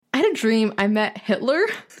a dream I met Hitler.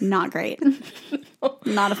 Not great.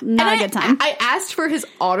 Not a good time. I asked for his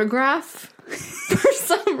autograph. For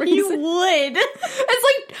some reason, you would.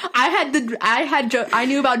 It's like I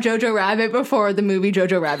knew about Jojo Rabbit before the movie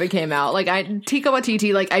Jojo Rabbit came out. Like Taika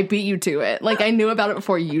Waititi, like I beat you to it. Like I knew about it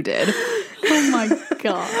before you did. Oh my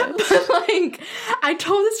god! But like I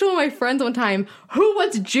told this to one of my friends one time who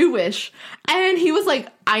was Jewish, and he was like,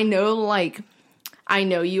 I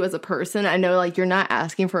know you as a person. I know, like, you're not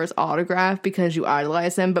asking for his autograph because you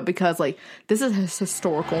idolize him, but because, like, this is his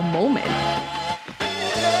historical moment.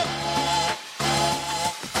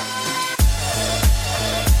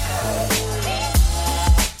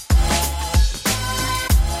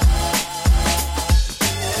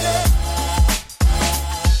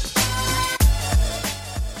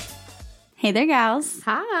 Hey there, gals.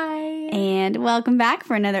 Hi. And welcome back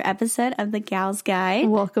for another episode of the Gals Guide.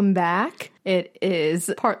 Welcome back. It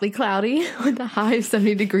is partly cloudy with a high of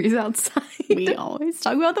 70 degrees outside. We always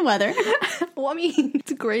talk about the weather. Well, I mean, it's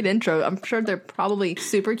a great intro. I'm sure they're probably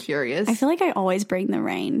super curious. I feel like I always bring the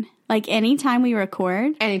rain. Like, anytime we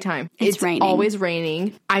record. Anytime. It's raining. Always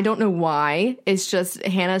raining. I don't know why. It's just,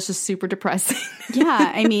 Hannah's just super depressing.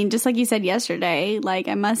 Yeah, I mean, just like you said yesterday, like,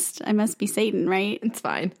 I must be Satan, right? It's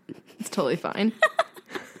fine. It's totally fine.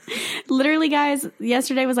 Literally, guys,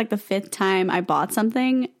 yesterday was like the 5th time I bought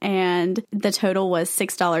something, and the total was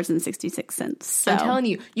 $6.66. So I'm telling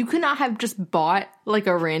you, you could not have just bought like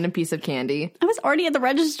a random piece of candy. I was already at the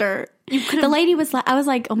register. The lady was like, I was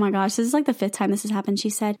like, oh my gosh, this is like the 5th time this has happened. She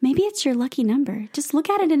said, maybe it's your lucky number. Just look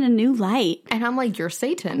at it in a new light. And I'm like, you're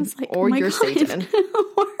Satan. Like, or oh you're God. Satan.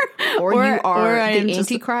 or you are the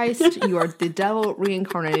Antichrist. You are the devil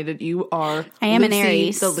reincarnated. You are I am Lucy, an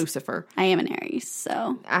Aries. the Lucifer. I am an Aries,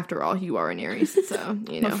 so. After all, you are an Aries. So,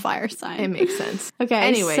 you know. I'm a fire sign. It makes sense. Okay,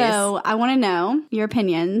 anyways. So I want to know your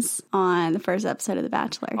opinions on the first episode of The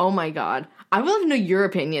Bachelor. Oh my God. I would love to know your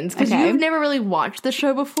opinions because Okay. you've never really watched the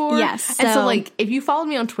show before. Yes. And so, So- like, if you followed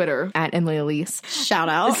me on Twitter at Emily Elise, Shout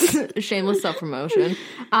out. shameless self-promotion,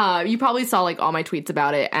 you probably saw, like, all my tweets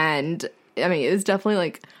about it. And, I mean, it was definitely,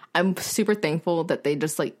 like, I'm super thankful that they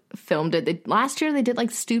just, like, filmed it. Last year, they did,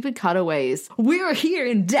 like, stupid cutaways. We're here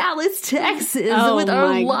in Dallas, Texas Oh with our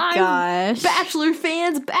my live gosh. Bachelor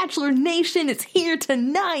fans, Bachelor Nation. It's here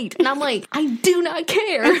tonight. And I'm like, I do not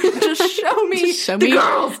care. Just show me the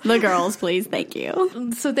girls. The girls, please. Thank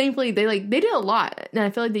you. So thankfully they did a lot, and I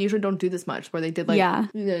feel like they usually don't do this much, where they did Yeah.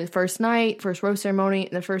 the first night, first rose ceremony,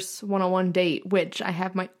 and the first one-on-one date, which I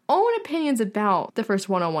have my own opinions about the first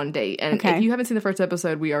one-on-one date. And Okay. if you haven't seen the first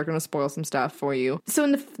episode, we are going to spoil some stuff for you. So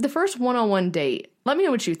in the first one-on-one date, let me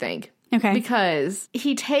know what you think. Okay. Because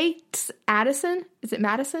he takes Addison. Is it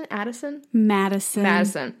Madison? Addison?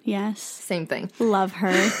 Madison. Yes. Same thing. Love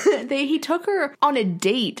her. He took her on a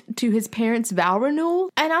date to his parents' vow renewal,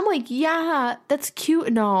 and I'm like, yeah, that's cute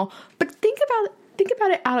and all, but think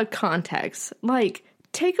about it out of context. Like,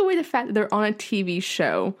 take away the fact that they're on a TV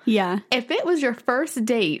show. Yeah. If it was your first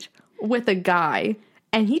date with a guy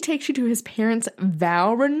and he takes you to his parents'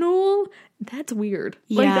 vow renewal, that's weird.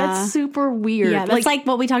 Like, Yeah. that's super weird. Yeah, that's like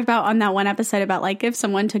what we talked about on that one episode about, like, if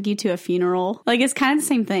someone took you to a funeral. Like, it's kind of the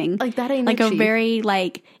same thing. Like, that ain't like it, a Chief. very,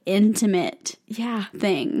 like, intimate yeah.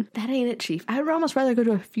 thing. That ain't it, Chief. I would almost rather go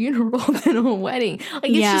to a funeral than a wedding. Like,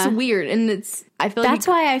 it's Yeah. just weird. And I feel like That's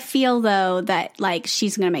why I feel, though, that, like,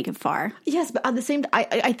 she's going to make it far. yes, but at the same time,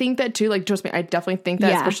 I think that too. Like, trust me, I definitely think that,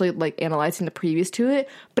 Yeah. especially like analyzing the previous to it.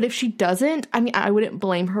 But if she doesn't, I mean, I wouldn't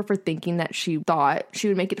blame her for thinking that she thought she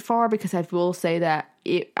would make it far, because I will say that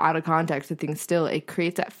out of context, I think still it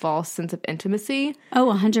creates that false sense of intimacy. Oh,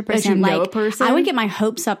 100%. That you know like, a person. I would get my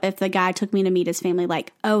hopes up if the guy took me to meet his family.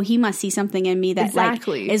 Like, oh, he must see something in me that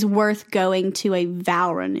Exactly. like is worth going to a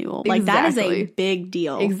vow renewal. Like, that is a Exactly. big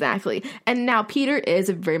deal. Exactly. And now Peter is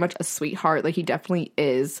very much a sweetheart. Like, he definitely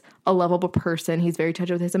is a lovable person. He's very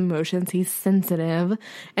touched with his emotions. He's sensitive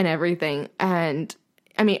and everything. And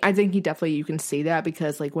I mean, I think you can see that,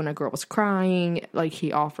 because like when a girl was crying, like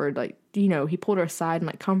he offered, like, you know, he pulled her aside and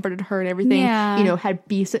like comforted her and everything. Yeah. You know, had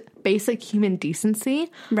basic human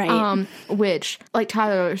decency. Right. Which, like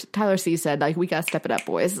Tyler C said, like, we gotta step it up,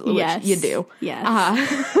 boys. Which Yes. you do.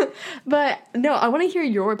 Yes. But no, I want to hear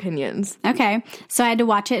your opinions. Okay. So I had to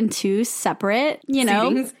watch it in 2 separate,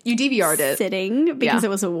 Seatings. You DVR'd it. sitting because Yeah. it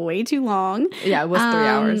was way too long. Yeah, it was 3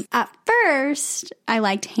 hours. At first, I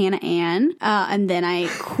liked Hannah Ann, and then I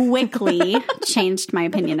quickly changed my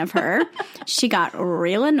opinion of her. She got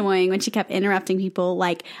real annoying when she kept interrupting people.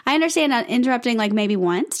 Like, I understand interrupting like maybe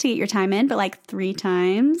once to get your time in, but like 3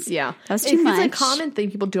 times. Yeah. That was too much. It's a common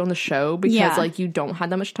thing people do on the show, because Yeah. like you don't have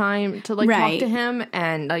that much time to like Right. talk to him,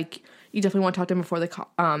 and like you definitely want to talk to him before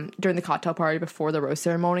during the cocktail party, before the rose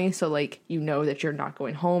ceremony. So like, you know that you're not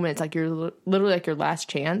going home, and it's like you're literally like your last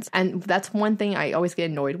chance. And that's one thing I always get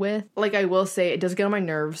annoyed with. Like, I will say, it does get on my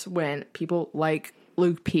nerves when people like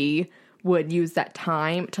Luke P would use that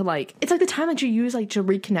time to like, it's like the time that you use like to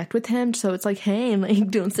reconnect with him. So it's like, hey,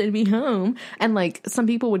 like, don't say to be home. And like, some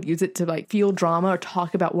people would use it to like feel drama or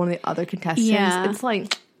talk about one of the other contestants. Yeah. It's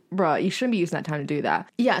like, bruh, you shouldn't be using that time to do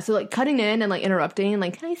that. Yeah, so like cutting in and like interrupting,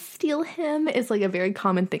 like, can I steal him, is like a very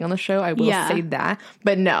common thing on the show. I will say that.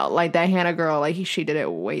 But no, like that Hannah girl, like she did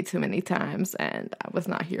it way too many times, and I was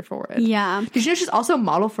not here for it. Yeah. Did you know she's also a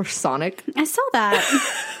model for Sonic? I saw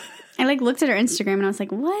that. I like looked at her Instagram and I was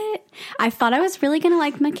like, what? I thought I was really going to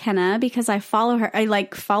like McKenna because I follow her. I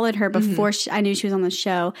like followed her before I knew she was on the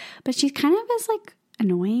show, but she kind of is like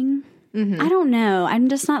annoying. I don't know. I'm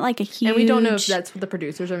just not like a huge... And we don't know if that's what the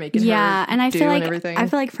producers are making her and I do feel like, and everything. I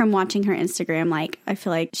feel like from watching her Instagram, like, I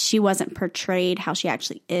feel like she wasn't portrayed how she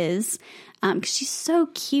actually is. Because she's so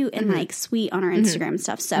cute and like sweet on her Instagram and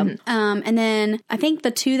stuff. So, and then I think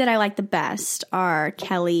the two that I like the best are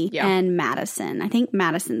Kelly and Madison. I think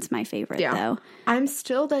Madison's my favorite though. I'm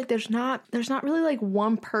still like, there's not really like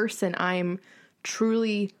one person I'm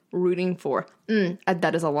truly rooting for.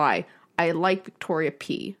 That is a lie. I like Victoria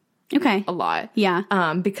P. Okay. A lot.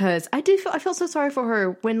 Yeah. Because I felt so sorry for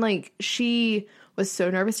her when like she was so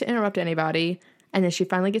nervous to interrupt anybody, and then she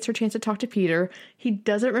finally gets her chance to talk to Peter. He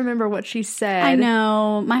doesn't remember what she said. I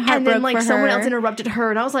know. My heart broke for her. And then like someone else interrupted her,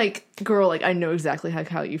 and I was like, girl, like I know exactly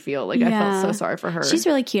how you feel. Like I felt so sorry for her. She's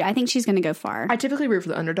really cute. I think she's going to go far. I typically root for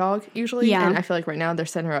the underdog usually. And I feel like right now they're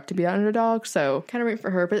setting her up to be an underdog, so kind of root for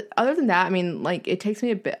her. But other than that, I mean, like it takes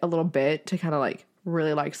me a little bit to kind of like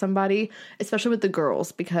really like somebody, especially with the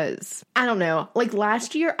girls, because I don't know, like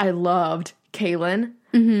last year I loved Kaylin.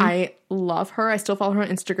 I love her. I still follow her on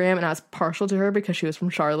Instagram, and I was partial to her because she was from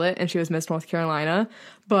Charlotte and she was Miss North Carolina,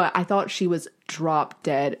 but I thought she was drop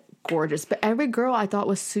dead gorgeous. But every girl I thought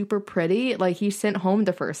was super pretty. Like he sent home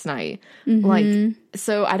the first night. Like,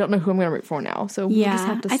 so I don't know who I'm gonna root for now, so we'll just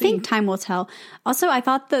have to see. I think time will tell. Also, I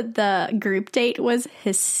thought that the group date was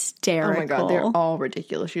hysterical. Oh my god, they're all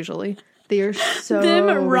ridiculous usually. They're so them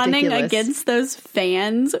running ridiculous against those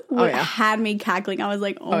fans had me cackling. I was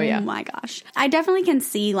like, oh my gosh. I definitely can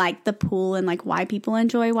see like the pool and like why people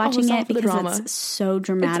enjoy watching it because it's so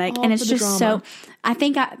dramatic and it's just so. I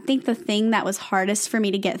think the thing that was hardest for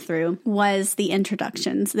me to get through was the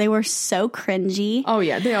introductions. They were so cringy. Oh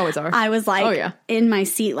yeah, they always are. I was like in my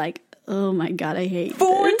seat like, oh my god, I hate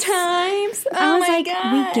 4 this. times. I was my like,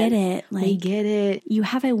 god, we get it. Like, we get it. You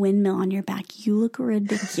have a windmill on your back. You look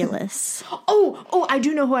ridiculous. oh, I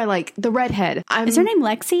do know who I like. The redhead. Is her name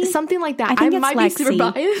Lexi? Something like that. I think it's might Lexi. be super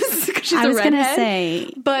biased because she's I was a redhead. gonna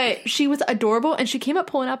say, but she was adorable, and she came up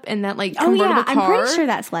pulling up in that like convertible car. I'm pretty sure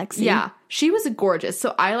that's Lexi. Yeah. She was gorgeous,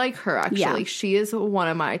 so I like her, actually. Yeah. She is one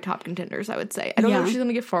of my top contenders, I would say. I don't know if she's going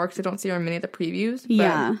to get far because I don't see her in many of the previews,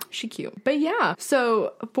 but she's cute. But yeah,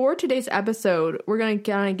 so for today's episode, we're going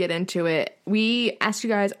to kind of get into it. We asked you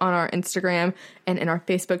guys on our Instagram and in our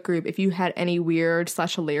Facebook group if you had any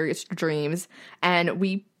weird/hilarious dreams, and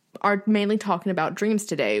we are mainly talking about dreams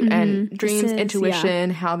today and dreams,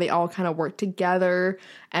 intuition, how they all kind of work together.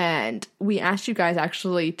 And we asked you guys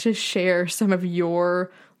actually to share some of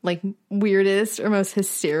your like weirdest or most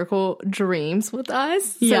hysterical dreams with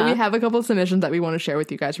us. So we have a couple of submissions that we want to share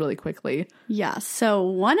with you guys really quickly. Yeah. So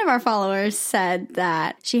one of our followers said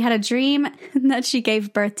that she had a dream that she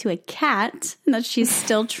gave birth to a cat and that she's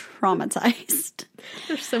still traumatized.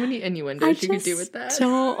 There's so many innuendos you could do with that.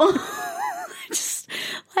 Just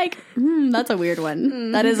like, that's a weird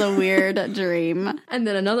one. That is a weird dream. And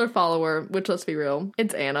then another follower, which let's be real,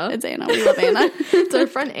 it's Anna. It's Anna. We love Anna. It's our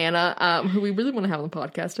friend Anna, who we really want to have on the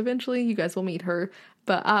podcast eventually. You guys will meet her.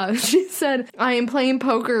 But she said, I am playing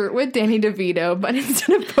poker with Danny DeVito, but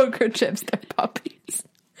instead of poker chips, they're puppies.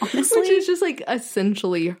 Honestly? Which is just like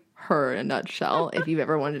essentially her in a nutshell, if you've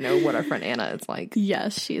ever wanted to know what our friend Anna is like.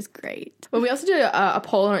 Yes, she's great. But we also did a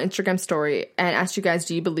poll on our Instagram story and asked you guys,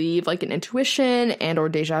 do you believe like in intuition and or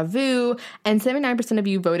deja vu? And 79% of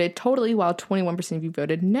you voted totally, while 21% of you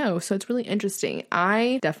voted no. So it's really interesting.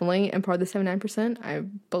 I definitely am part of the 79%. I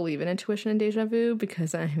believe in intuition and deja vu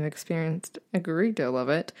because I have experienced a great deal of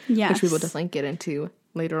it, which we will definitely get into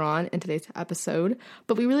later on in today's episode.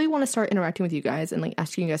 But we really want to start interacting with you guys and like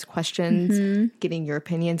asking you guys questions, getting your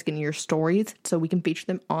opinions, getting your stories so we can feature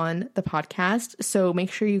them on the podcast. So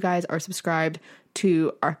make sure you guys are subscribed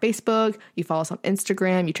to our Facebook, you follow us on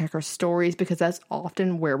Instagram, you check our stories, because that's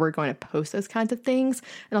often where we're going to post those kinds of things.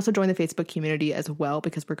 And also join the Facebook community as well,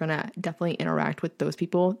 because we're going to definitely interact with those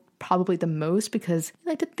people probably the most, because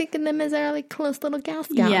we like to think of them as our like close little Gal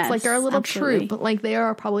Scouts, Yes, like our little absolutely. troop. But like they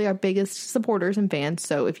are probably our biggest supporters and fans.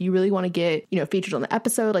 So if you really want to get, featured on the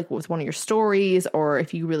episode, like with one of your stories, or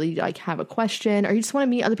if you really like have a question, or you just want to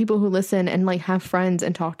meet other people who listen and like have friends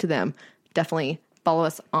and talk to them, definitely follow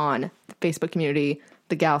us on the Facebook community,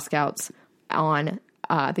 the Gal Scouts, on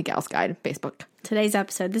the Gals Guide Facebook. Today's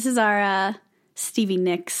episode, this is our Stevie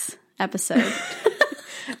Nicks episode.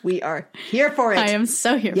 We are here for it. I am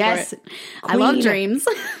so here Yes, for it. I love Queen. dreams.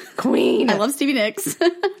 Queen. I love Stevie Nicks.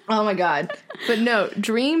 Oh my God. But no,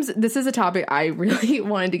 dreams, this is a topic I really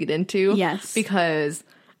wanted to get into. Yes. Because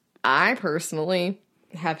I personally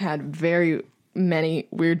have had very many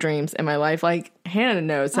weird dreams in my life. Like Hannah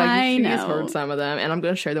knows. So I she's know. heard some of them, and I'm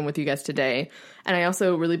going to share them with you guys today. And I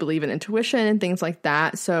also really believe in intuition and things like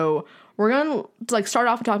that. So we're going to like start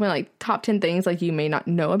off with talking about like top 10 things like you may not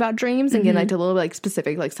know about dreams, and get like to a little bit like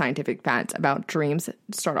specific like scientific facts about dreams to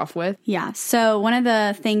start off with. Yeah. So one of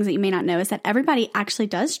the things that you may not know is that everybody actually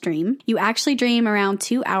does dream. You actually dream around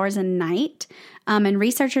 2 hours a night. And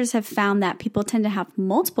researchers have found that people tend to have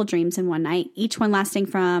multiple dreams in one night, each one lasting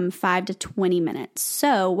from 5 to 20 minutes.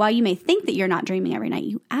 So while you may think that you're not dreaming every night,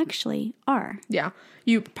 you actually are. Yeah.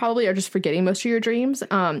 You probably are just forgetting most of your dreams.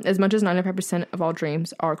 As much as 95% of all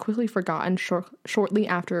dreams are quickly forgotten shortly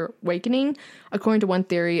after awakening, according to one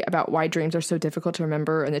theory about why dreams are so difficult to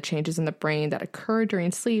remember, and the changes in the brain that occur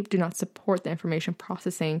during sleep do not support the information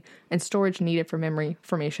processing and storage needed for memory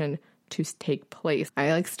formation to take place.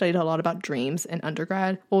 I like studied a lot about dreams in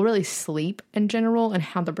undergrad. Well, really sleep in general, and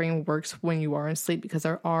how the brain works when you are in sleep, because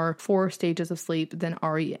there are 4 stages of sleep, then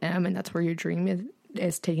REM, and that's where your dream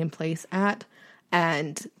is taking place at.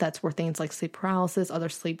 And that's where things like sleep paralysis, other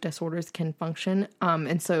sleep disorders can function.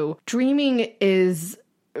 And so dreaming is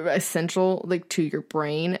essential like to your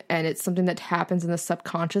brain, and it's something that happens in the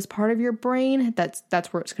subconscious part of your brain.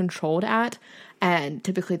 That's where it's controlled at. And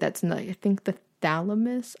typically that's in the, I think, the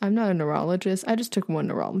thalamus. I'm not a neurologist. I just took one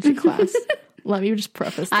neurology class. Let me just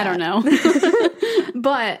preface that. I don't know.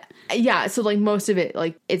 But yeah, so like most of it,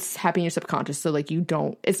 like it's happening in your subconscious. So like you're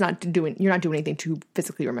not doing anything to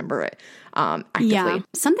physically remember it actively. Yeah.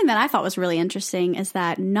 Something that I thought was really interesting is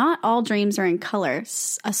that not all dreams are in color.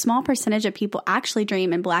 A small percentage of people actually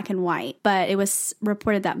dream in black and white, but it was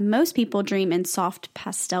reported that most people dream in soft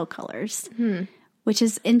pastel colors. Which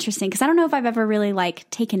is interesting, because I don't know if I've ever really like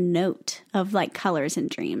taken note of like colors in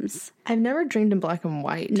dreams. I've never dreamed in black and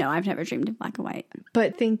white. No, I've never dreamed in black and white.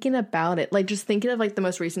 But thinking about it, like just thinking of like the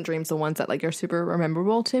most recent dreams, the ones that like are super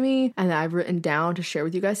memorable to me and that I've written down to share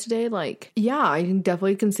with you guys today, like, yeah, I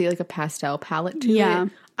definitely can see like a pastel palette to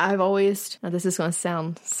it. I've always, now this is going to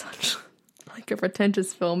sound such like a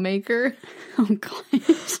pretentious filmmaker. Oh,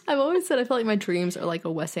 gosh. I've always said I feel like my dreams are like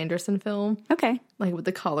a Wes Anderson film. Okay. Like with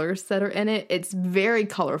the colors that are in it. It's very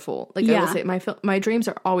colorful. Like Yeah. I will say, my dreams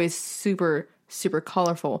are always super, super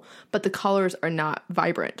colorful, but the colors are not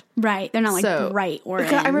vibrant. Right. They're not like bright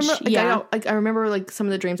orange. I remember, yeah. I remember like some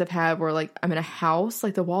of the dreams I've had where like I'm in a house,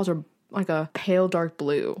 like the walls are like a pale dark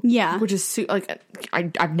blue. Yeah. Which is like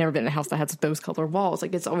I've never been in a house that has those color walls.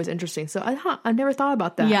 Like it's always interesting. So I never thought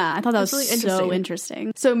about that. Yeah, I thought that was really so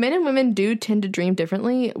interesting. So men and women do tend to dream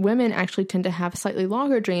differently. Women actually tend to have slightly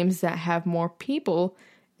longer dreams that have more people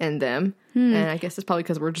in them. And I guess it's probably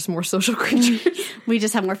because we're just more social creatures. We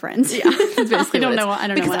just have more friends. Yeah, that's basically I don't know what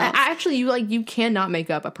what else. actually you cannot make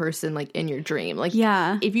up a person like in your dream. Like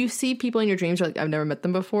Yeah. if you see people in your dreams, you're like, I've never met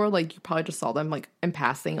them before. Like you probably just saw them like in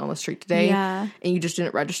passing on the street today. Yeah. And you just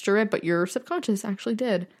didn't register it, but your subconscious actually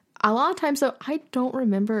did. A lot of times though, I don't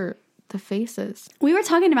remember the faces. We were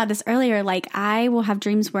talking about this earlier. Like I will have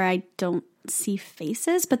dreams where I don't see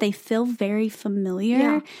faces, but they feel very familiar.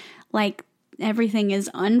 Yeah. Like everything is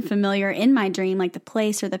unfamiliar in my dream, like the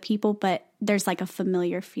place or the people, but there's like a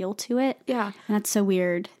familiar feel to it. Yeah. And that's so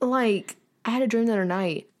weird. Like I had a dream the other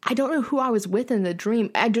night. I don't know who I was with in the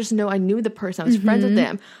dream. I just know I knew the person. I was friends with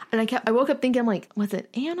them. And I woke up thinking, I'm like, was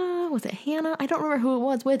it Anna? Was it Hannah? I don't remember who it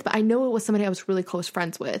was with, but I know it was somebody I was really close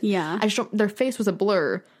friends with. Yeah. I just don't, their face was a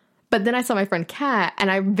blur. But then I saw my friend Kat, and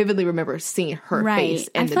I vividly remember seeing her face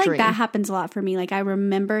in the I feel dream. like that happens a lot for me. Like I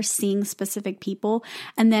remember seeing specific people,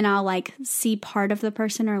 and then I'll like see part of the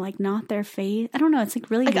person or like not their face. I don't know. It's like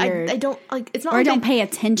really weird. I don't like. It's not. Or like I don't pay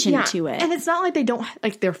attention to it. And it's not like they don't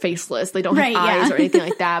like they're faceless. They don't Right, have eyes yeah. or anything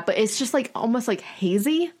like that. But it's just like almost like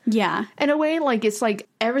hazy. Yeah. In a way, like it's like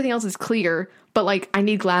everything else is clear, but like I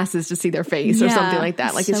need glasses to see their face or something like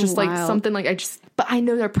that. Like, it's so just like wild. something like but I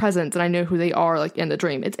know their presence and I know who they are, like, in the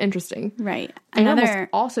dream. It's interesting. Right. I almost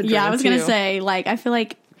also dream, yeah, I was going to too. say, like,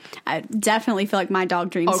 I definitely feel like my dog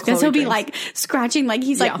dreams because Chloe he'll be dreams. like scratching, like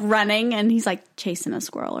he's like Yeah. running and he's like chasing a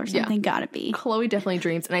squirrel or something. Gotta be. Chloe definitely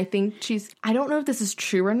dreams, and I think I don't know if this is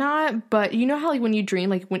true or not, but you know how like when you dream,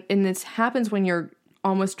 like and this happens when you're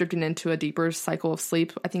almost drifting into a deeper cycle of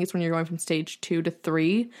sleep. I think it's when you're going from stage 2 to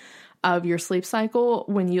 3 of your sleep cycle,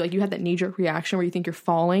 when you have that knee-jerk reaction where you think you're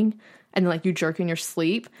falling and then like you jerk in your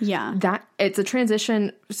sleep. Yeah. That it's a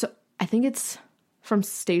transition. So I think it's from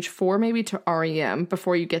stage 4 maybe to REM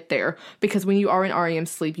before you get there, because when you are in REM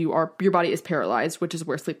sleep, your body is paralyzed, which is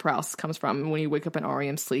where sleep paralysis comes from. When you wake up in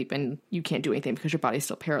REM sleep and you can't do anything because your body's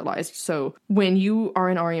still paralyzed. So when you are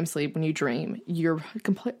in REM sleep, when you dream, your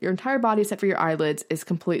entire body except for your eyelids is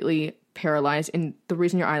completely paralyzed, and the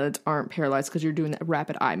reason your eyelids aren't paralyzed because you're doing that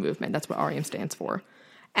rapid eye movement. That's what REM stands for.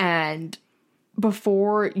 And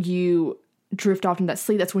before you drift off into that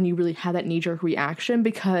sleep, that's when you really have that knee-jerk reaction,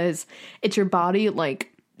 because it's your body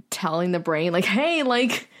like telling the brain like, hey,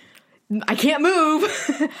 like I can't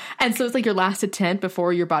move. And so it's like your last attempt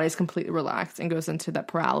before your body's completely relaxed and goes into that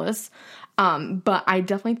paralysis. But I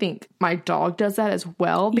definitely think my dog does that as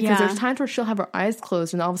well, because there's times where she'll have her eyes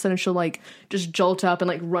closed and all of a sudden she'll like just jolt up and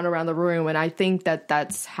like run around the room. And I think that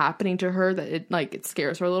that's happening to her, that it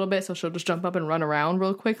scares her a little bit. So she'll just jump up and run around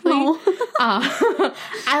real quickly. I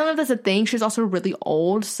don't know if that's a thing. She's also really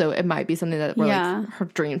old, so it might be something that like her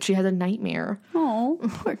dream. She has a nightmare. Oh,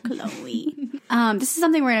 poor Chloe. This is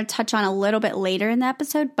something we're going to touch on a little bit later in the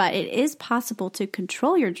episode, but it is possible to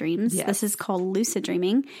control your dreams. Yes. This is called lucid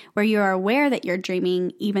dreaming, where you are aware that you're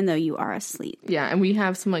dreaming even though you are asleep. Yeah, and we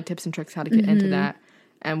have some like tips and tricks how to get into that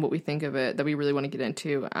and what we think of it that we really want to get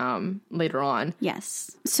into later on.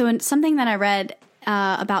 Yes. So something that I read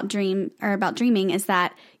about dreaming is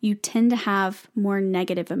that you tend to have more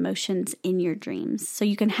negative emotions in your dreams. So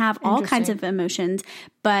you can have all kinds of emotions,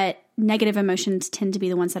 but negative emotions tend to be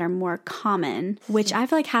the ones that are more common, which I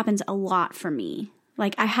feel like happens a lot for me.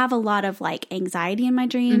 Like I have a lot of like anxiety in my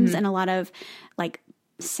dreams and a lot of like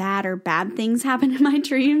sad or bad things happen in my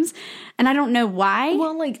dreams, and I don't know why.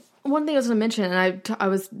 Well, like one thing I was going to mention, and I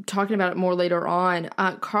was talking about it more later on,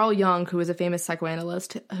 Carl Jung, who is a famous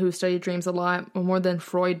psychoanalyst who studied dreams a lot, more than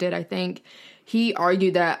Freud did, I think, he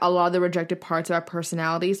argued that a lot of the rejected parts of our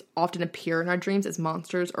personalities often appear in our dreams as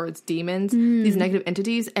monsters or as demons, these negative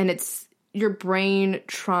entities, and it's your brain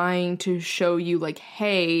trying to show you like,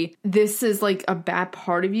 hey, this is like a bad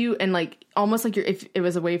part of you, and like almost like if it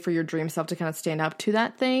was a way for your dream self to kind of stand up to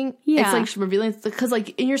that thing. It's like revealing, because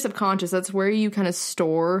like in your subconscious, that's where you kind of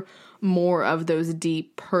store more of those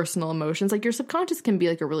deep personal emotions. Like your subconscious can be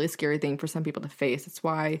like a really scary thing for some people to face. That's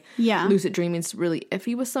why lucid dreaming is really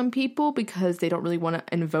iffy with some people, because they don't really want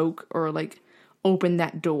to invoke or like open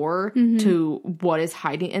that door to what is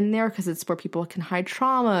hiding in there, because it's where people can hide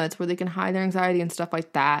trauma. It's where they can hide their anxiety and stuff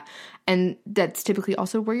like that. And that's typically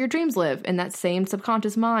also where your dreams live, in that same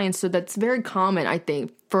subconscious mind. So that's very common, I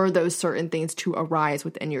think, for those certain things to arise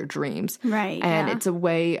within your dreams. Right. And it's a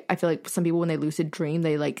way, I feel like some people, when they lucid dream,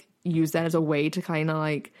 they like use that as a way to kind of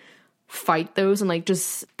like fight those, and like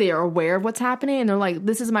just they are aware of what's happening, and they're like,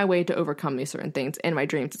 this is my way to overcome these certain things in my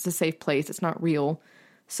dreams. It's a safe place. It's not real.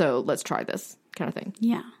 So let's try this kind of thing.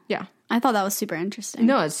 Yeah. Yeah. I thought that was super interesting.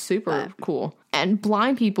 No, it's super cool. And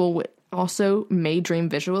blind people also may dream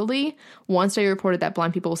visually. One study reported that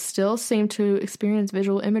blind people still seem to experience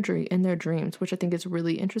visual imagery in their dreams, which I think is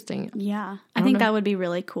really interesting. Yeah. I think that would be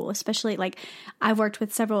really cool, especially like I've worked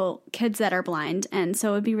with several kids that are blind, and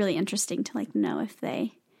so it would be really interesting to like know if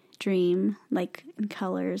they dream like in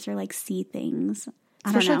colors or like see things.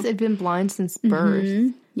 Especially if they've been blind since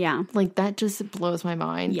birth. Yeah. Like, that just blows my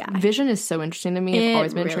mind. Yeah. Vision is so interesting to me. I've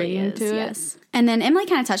always been intrigued into it. Yes. And then Emily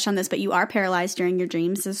kind of touched on this, but you are paralyzed during your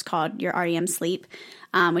dreams. This is called your REM sleep,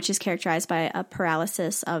 which is characterized by a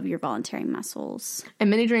paralysis of your voluntary muscles. And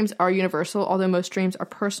many dreams are universal, although most dreams are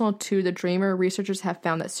personal to the dreamer. Researchers have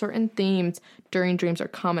found that certain themes during dreams are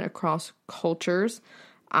common across cultures.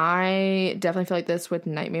 I definitely feel like this with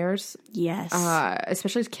nightmares. Yes.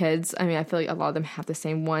 Especially as kids. I mean, I feel like a lot of them have the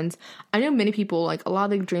same ones. I know many people, like a lot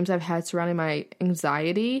of the dreams I've had surrounding my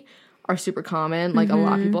anxiety are super common. Like a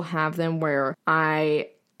lot of people have them where I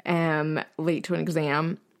am late to an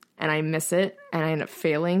exam and I miss it and I end up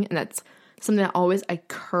failing. And that's something that always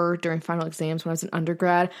occurred during final exams when I was in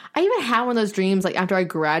undergrad. I even had one of those dreams like after I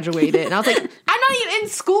graduated, and I was like, I'm not even in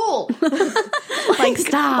school. like,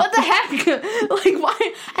 stop. What the heck? Like,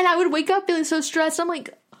 why? And I would wake up feeling so stressed. I'm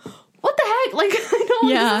like, what the heck? Like, I know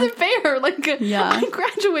this isn't fair. Like, I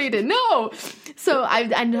graduated. No. So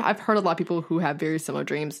I've heard a lot of people who have very similar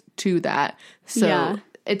dreams to that. So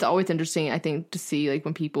it's always interesting, I think, to see like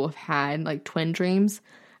when people have had like twin dreams.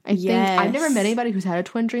 I think I've never met anybody who's had a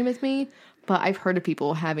twin dream with me, but I've heard of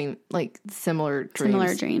people having like similar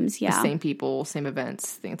dreams. Yeah. The same people, same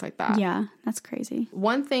events, things like that. Yeah, that's crazy.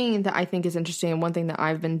 One thing that I think is interesting, and one thing that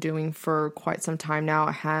I've been doing for quite some time now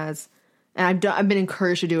and I've been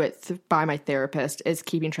encouraged to do it by my therapist, is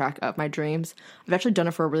keeping track of my dreams. I've actually done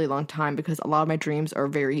it for a really long time because a lot of my dreams are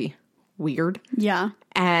very weird. Yeah.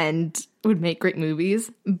 And would make great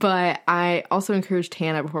movies. But I also encouraged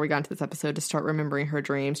Hannah before we got into this episode to start remembering her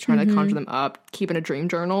dreams, trying to conjure them up, keeping a dream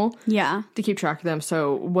journal. Yeah. To keep track of them.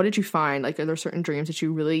 So what did you find? Like, are there certain dreams that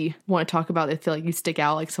you really want to talk about that feel like you stick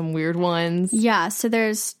out, like some weird ones? Yeah. So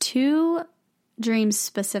there's 2 dreams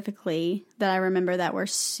specifically that I remember that were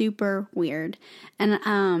super weird. And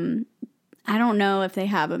I don't know if they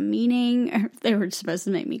have a meaning or if they were supposed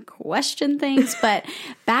to make me question things, but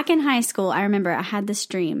back in high school, I remember I had this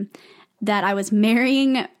dream that I was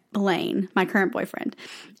marrying Blaine, my current boyfriend.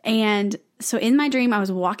 And so in my dream, I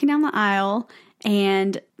was walking down the aisle,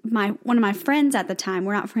 and one of my friends at the time,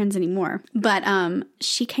 we're not friends anymore, but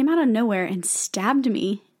she came out of nowhere and stabbed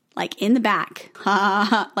me like in the back.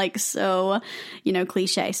 Like, so,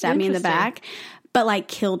 cliche, stabbed me in the back. But like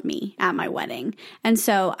killed me at my wedding. And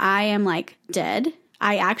so I am like dead.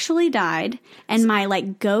 I actually died, and my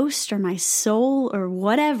like ghost or my soul or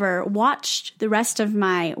whatever watched the rest of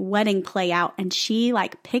my wedding play out, and she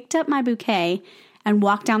like picked up my bouquet and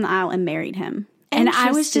walked down the aisle and married him. And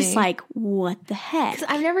I was just like, what the heck? Because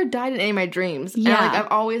I've never died in any of my dreams. Yeah. And,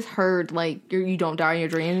 I've always heard like you don't die in your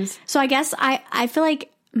dreams. So I guess I feel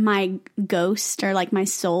like my ghost or like my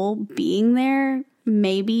soul being there,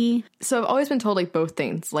 maybe. So I've always been told like both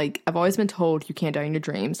things. Like I've always been told you can't die in your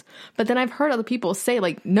dreams. But then I've heard other people say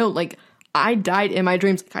like, no, like I died in my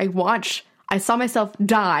dreams. I saw myself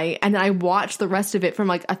die, and then I watched the rest of it from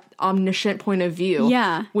like an omniscient point of view.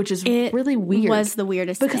 Yeah. Which is really weird. It was the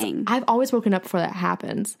weirdest thing. Because I've always woken up before that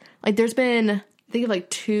happens. Like there's been, I think of like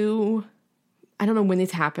 2, I don't know when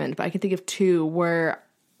these happened, but I can think of 2 where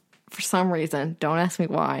for some reason, don't ask me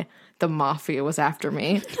why, the mafia was after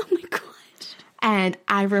me. Oh my gosh. And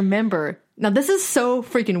I remember, now this is so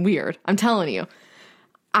freaking weird, I'm telling you.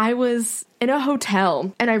 I was in a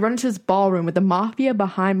hotel, and I run into this ballroom with the mafia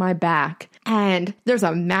behind my back, and there's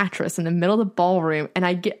a mattress in the middle of the ballroom, and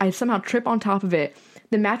I somehow trip on top of it.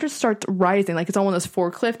 The mattress starts rising, like it's on one of those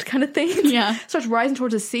forklift kind of things. Yeah. Starts rising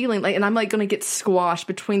towards the ceiling, like, and I'm like going to get squashed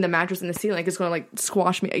between the mattress and the ceiling. Like it's going to like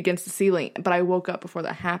squash me against the ceiling. But I woke up before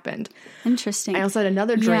that happened. Interesting. I also had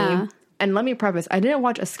another dream. Yeah. And let me preface, I didn't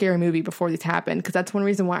watch a scary movie before these happened, because that's one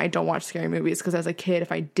reason why I don't watch scary movies, because as a kid,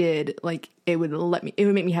 if I did, like, it would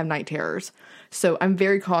make me have night terrors. So I'm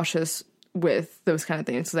very cautious with those kind of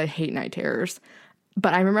things, because I hate night terrors.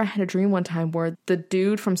 But I remember I had a dream one time where the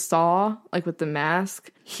dude from Saw, like with the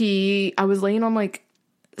mask, I was laying on like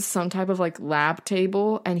some type of like lab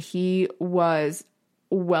table, and he was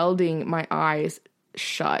welding my eyes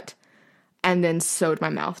shut and then sewed my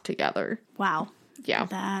mouth together. Wow. Yeah.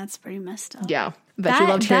 That's pretty messed up. Yeah. Bet you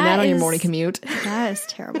loved hearing that on your morning commute. That is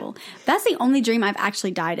terrible. That's the only dream I've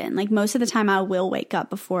actually died in. Like most of the time I will wake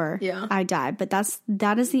up before I die. But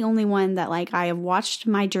that is the only one that like I have watched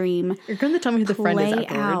my dream. You're going to tell me who the friend is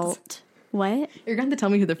afterwards. Out. What? You're going to tell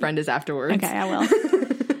me who the friend is afterwards. Okay, I will.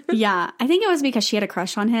 Yeah. I think it was because she had a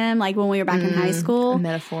crush on him like when we were back in high school.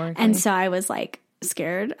 Metaphorically. And so I was like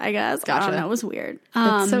scared, I guess. Gotcha. I don't know. It was weird.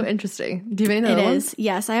 That's so interesting. Do you have any other ones? It is.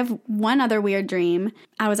 Yes, I have one other weird dream.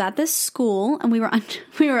 I was at this school, and we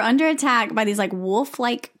were under attack by these like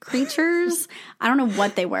wolf-like creatures. I don't know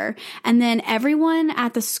what they were. And then everyone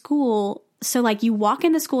at the school, so like you walk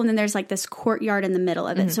in the school, and then there's like this courtyard in the middle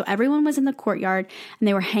of it. So everyone was in the courtyard, and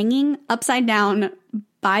they were hanging upside down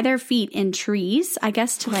by their feet in trees, I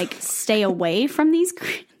guess, to like stay away from these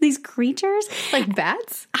creatures. Like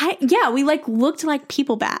bats? We like looked like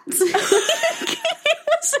people bats.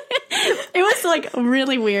 It was like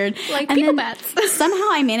really weird. Like and people bats. Somehow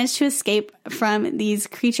I managed to escape from these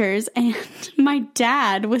creatures, and my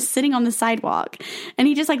dad was sitting on the sidewalk, and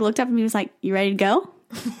he just like looked up at me and was like, "You ready to go?"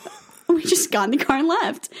 We just got in the car and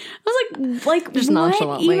left. I was like just what?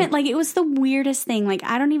 nonchalantly. Even like it was the weirdest thing. Like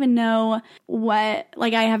I don't even know what.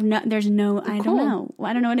 Like I have no. There's no. I don't know.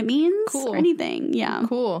 I don't know what it means or anything. Yeah.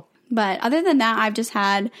 Cool. But other than that, I've just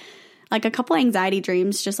had like a couple anxiety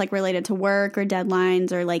dreams, just like related to work or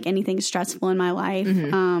deadlines or like anything stressful in my life.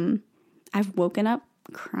 I've woken up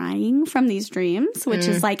crying from these dreams, which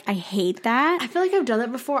is like, I hate that. I feel like I've done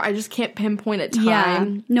that before. I just can't pinpoint a time.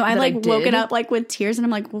 Yeah. No, I like woken up like with tears, and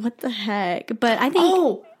I'm like, what the heck? But I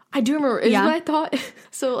think I do remember. Is Yeah. what I thought.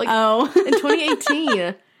 So like in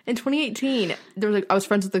 2018, there was like I was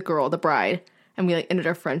friends with the girl, the bride, and we like ended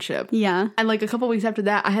our friendship. Yeah. And like a couple weeks after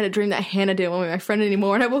that, I had a dream that Hannah didn't want to be my friend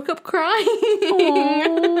anymore, and I woke up crying.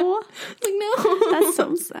 Oh, Like no, that's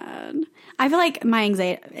so sad. I feel like my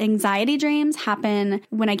anxiety dreams happen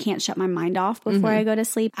when I can't shut my mind off before I go to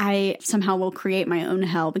sleep. I somehow will create my own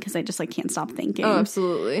hell because I just like can't stop thinking. Oh,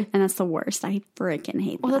 absolutely. And that's the worst. I freaking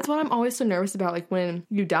hate Well, that. that's what I'm always so nervous about. Like when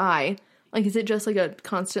you die, like is it just like a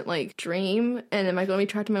constant like dream? And am I going to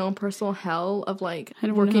be trapped in my own personal hell of like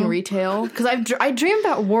working know. retail? Because I dream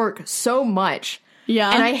about work so much.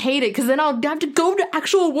 Yeah. And I hate it because then I'll have to go to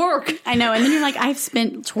actual work. I know. And then you're like, I've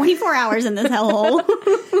spent 24 hours in this hellhole.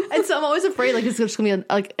 And so I'm always afraid like it's just going to be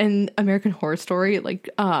like an American Horror Story, like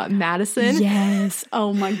Madison. Yes.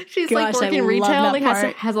 Oh my gosh. She's like working retail, like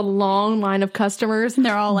has a long line of customers. And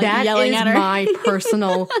they're all like yelling at her. That is my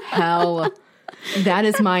personal hell. That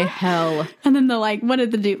is my hell. And then what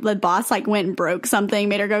did the boss like went and broke something,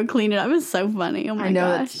 made her go clean it up. It was so funny. Oh my I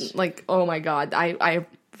know gosh. that's like, oh my God. I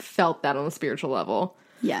felt that on a spiritual level.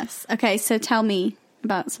 Yes. Okay, so tell me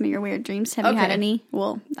about some of your weird dreams. Have you had Okay. any?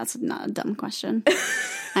 Well, that's not a dumb question.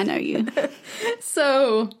 I know you.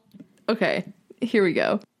 So, okay, here we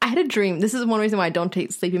go. I had a dream. This is one reason why I don't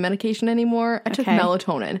take sleeping medication anymore. I took Okay.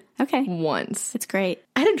 melatonin Okay. once. It's great.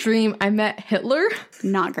 I had a dream I met Hitler.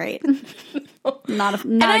 Not great. Not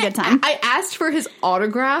a good time. I asked for his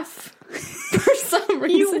autograph for some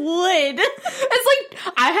reason. You would. It's like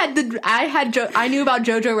I knew about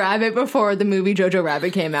Jojo Rabbit before the movie Jojo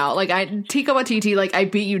Rabbit came out. Like Tika Waititi, like I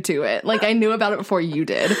beat you to it. Like I knew about it before you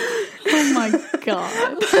did. Oh my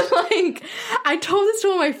god. But like I told this to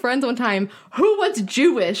one of my friends one time who was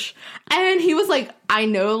Jewish, and he was like, I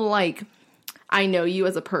know you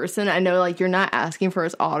as a person. I know like you're not asking for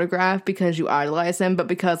his autograph because you idolize him, but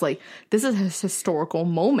because like this is his historical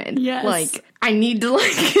moment. Yes. Like I need to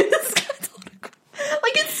like get this guy's autograph.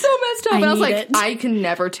 Like it's so messed up. And I was like, I can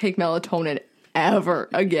never take melatonin ever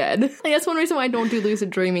again. Like that's one reason why I don't do lucid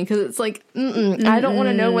dreaming, because it's like, I don't want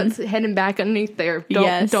to know what's hidden back underneath there.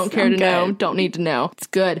 Don't care to know. Don't need to know. It's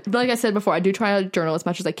good. But like I said before, I do try to journal as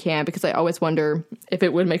much as I can because I always wonder if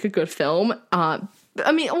it would make a good film.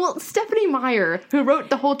 I mean, well, Stephanie Meyer, who wrote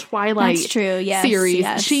the whole Twilight That's true, yes, series,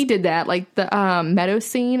 yes. she did that. Like the meadow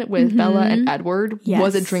scene with Bella and Edward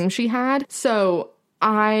was a dream she had. So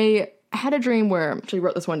I had a dream where, actually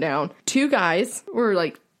wrote this one down, 2 guys were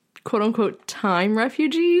like, quote unquote, time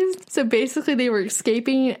refugees. So basically they were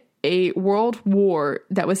escaping a world war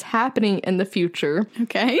that was happening in the future.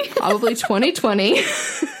 Okay. Probably 2020.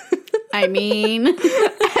 I mean,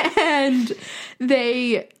 And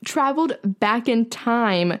they traveled back in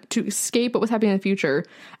time to escape what was happening in the future,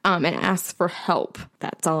 and ask for help.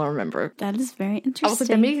 That's all I remember. that is very interesting. I was like,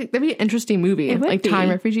 that'd be an interesting movie, It would like be. time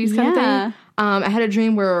refugees kind of Yeah. thing. I had a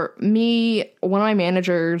dream where me, one of my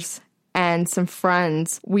managers, and some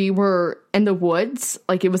friends, we were in the woods.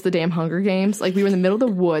 Like it was the damn Hunger Games. Like we were in the middle of the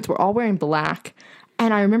woods. We're all wearing black.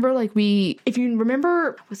 And I remember like if you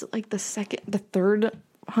remember, was it like the third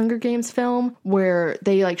Hunger Games film where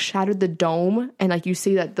they like shattered the dome and like you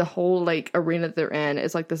see that the whole like arena that they're in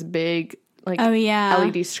is like this big like Oh, yeah.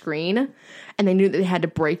 LED screen, and they knew that they had to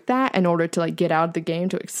break that in order to like get out of the game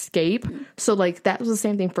to escape. So like that was the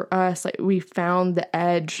same thing for us. Like we found the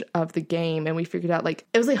edge of the game and we figured out like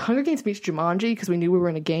it was like Hunger Games meets Jumanji because we knew we were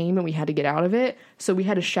in a game and we had to get out of it. So we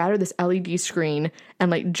had to shatter this LED screen and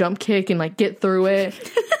like jump kick and like get through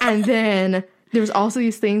it. And then there was also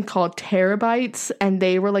these things called terabytes, and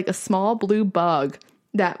they were like a small blue bug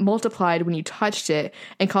that multiplied when you touched it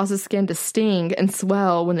and caused the skin to sting and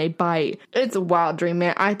swell when they bite. It's a wild dream,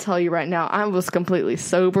 man. I tell you right now, I was completely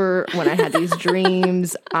sober when I had these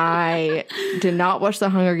dreams. I did not watch the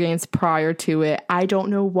Hunger Games prior to it. I don't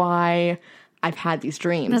know why I've had these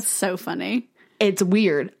dreams. That's so funny. It's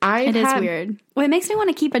weird. It is weird. Well, it makes me want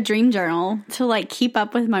to keep a dream journal to like keep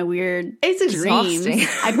up with my weird It's exhausting. dreams.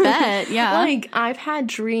 I bet. Yeah. Like, I've had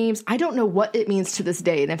dreams. I don't know what it means to this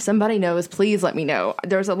day. And if somebody knows, please let me know.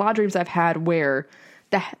 There's a lot of dreams I've had where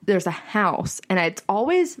there's a house. And it's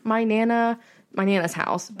always my Nana's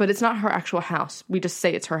house. But it's not her actual house. We just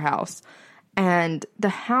say it's her house. And the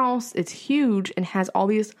house, it's huge and has all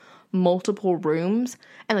these multiple rooms.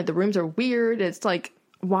 And, like, the rooms are weird. It's like,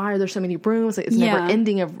 why are there so many rooms? Like, it's never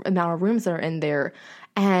ending amount of rooms that are in there.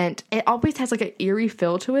 And it always has like an eerie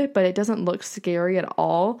feel to it, but it doesn't look scary at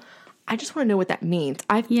all. I just want to know what that means.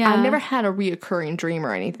 I've never had a reoccurring dream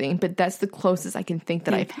or anything, but that's the closest I can think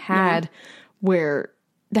that I've had where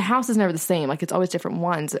the house is never the same. Like it's always different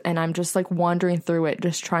ones. And I'm just like wandering through it,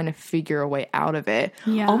 just trying to figure a way out of it.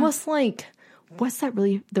 Yeah. Almost like, what's that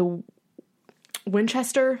really,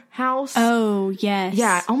 Winchester House. Oh, yes.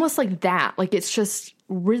 Yeah, almost like that. Like, it's just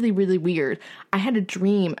really, really weird. I had a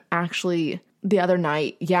dream, actually, the other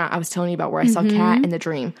night. Yeah, I was telling you about where I saw Kat in the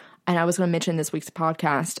dream. And I was going to mention this week's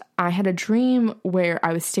podcast. I had a dream where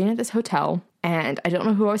I was staying at this hotel, and I don't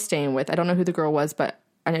know who I was staying with. I don't know who the girl was, but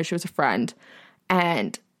I know she was a friend.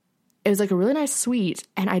 And it was like a really nice suite,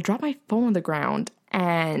 and I dropped my phone on the ground,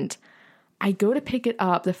 and I go to pick it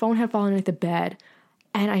up. The phone had fallen underneath the bed,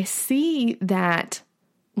 and I see that,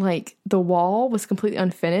 like, the wall was completely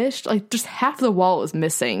unfinished. Like, just half the wall was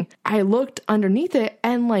missing. I looked underneath it,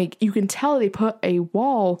 and, like, you can tell they put a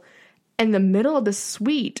wall in the middle of the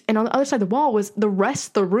suite, and on the other side of the wall was the rest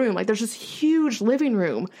of the room. Like, there's this huge living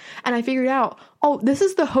room, and I figured out, oh, this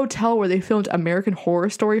is the hotel where they filmed American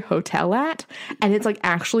Horror Story Hotel at, and it's, like,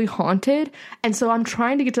 actually haunted. And so I'm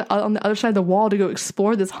trying to get to on the other side of the wall to go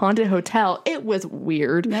explore this haunted hotel. It was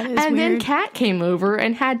weird. That is and weird. then Kat came over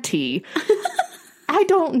and had tea. I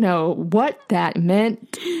don't know what that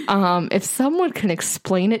meant. If someone can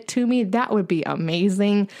explain it to me, that would be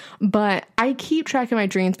amazing. But I keep track of my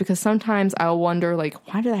dreams because sometimes I'll wonder, like,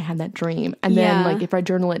 why did I have that dream? And then, like, if I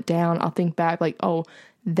journal it down, I'll think back, like, oh,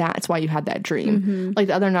 that's why you had that dream. Like,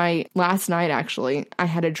 the other night, last night, actually, I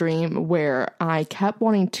had a dream where I kept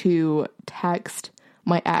wanting to text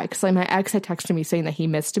my ex. Like, my ex had texted me saying that he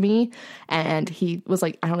missed me, and he was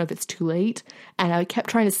like, I don't know if it's too late. And I kept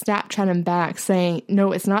trying to Snapchat him back saying,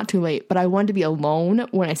 no, it's not too late, but I wanted to be alone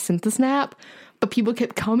when I sent the snap. But people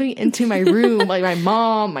kept coming into my room, like my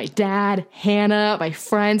mom, my dad, Hannah, my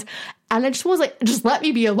friends. And I just was like, just let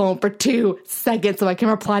me be alone for 2 seconds so I can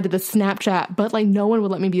reply to the Snapchat. But, like, no one would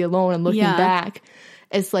let me be alone. And looking back,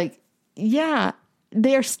 it's like, yeah,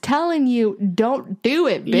 they're telling you, don't do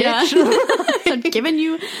it, bitch. Yeah. They're giving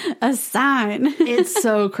you a sign. It's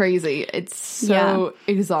so crazy. It's so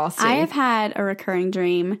exhausting. I have had a recurring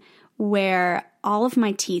dream where all of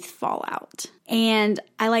my teeth fall out. And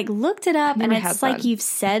I, like, looked it up, and it's like you've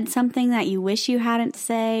said something that you wish you hadn't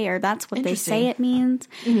say, or that's what they say it means.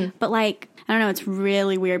 But, like, I don't know, it's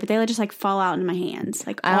really weird, but they just, like, fall out in my hands,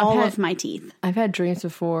 like, all of my teeth. I've had dreams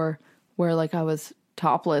before where, like, I was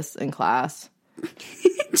topless in class.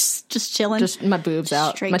 just chilling. Just my boobs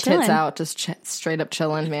out, straight my chilling. tits out, just straight up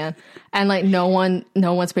chilling, man. And, like, no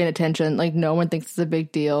one's paying attention. Like, no one thinks it's a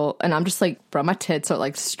big deal. And I'm just like, bro, my tits are,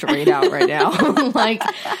 like, straight out right now. Like,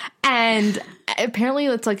 and apparently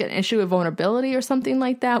it's, like, an issue of vulnerability or something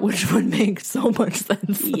like that, which would make so much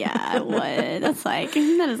sense. Yeah, it would.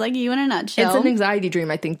 That is like you in a nutshell. It's an anxiety dream,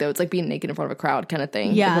 I think, though. It's like being naked in front of a crowd kind of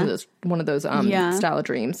thing. Yeah. Like one of those style of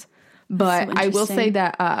dreams. But so I will say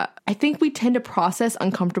that I think we tend to process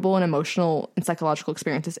uncomfortable and emotional and psychological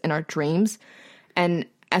experiences in our dreams. And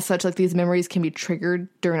as such, like, these memories can be triggered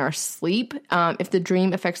during our sleep. If the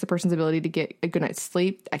dream affects the person's ability to get a good night's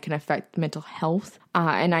sleep, that can affect mental health.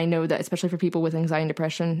 And I know that especially for people with anxiety and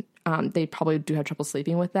depression, they probably do have trouble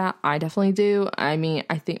sleeping with that. I definitely do. I mean,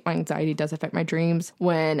 I think my anxiety does affect my dreams.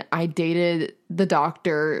 When I dated the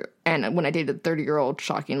doctor, and when I dated a 30-year-old,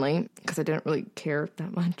 shockingly, because I didn't really care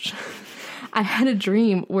that much, I had a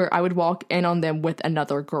dream where I would walk in on them with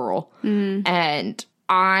another girl. And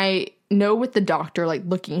I know with the doctor, like,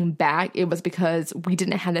 looking back, it was because we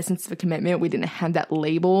didn't have that sense of commitment. We didn't have that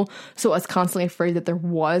label. So I was constantly afraid that there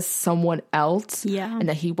was someone else. Yeah. And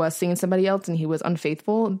that he was seeing somebody else and he was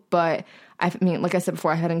unfaithful. But I mean, like I said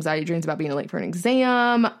before, I had anxiety dreams about being late for an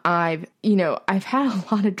exam. I've had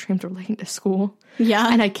a lot of dreams relating to school. Yeah.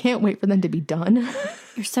 And I can't wait for them to be done.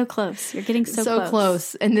 You're so close. You're getting so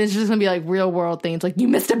close. And there's just going to be, like, real world things. Like, you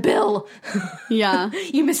missed a bill. Yeah.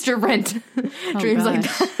 You missed your rent. Dreams like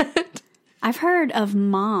that. I've heard of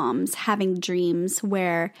moms having dreams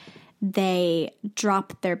where they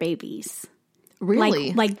drop their babies.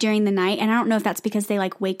 Really? Like during the night. And I don't know if that's because they,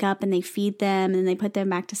 like, wake up and they feed them and they put them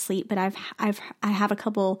back to sleep. But I have a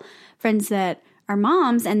couple friends that are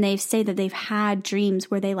moms, and they say that they've had dreams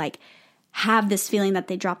where they, like, have this feeling that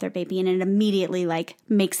they dropped their baby, and it immediately, like,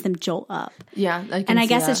 makes them jolt up. Yeah. I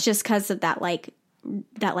guess it's just because of that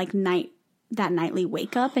nightly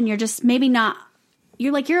wake up, and you're just maybe not.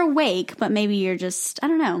 You're awake, but maybe you're just, I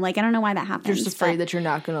don't know. Like, I don't know why that happens. You're just afraid that you're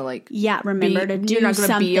not going to, like, remember to do you're not gonna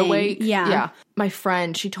something. be awake. Yeah. My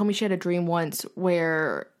friend, she told me she had a dream once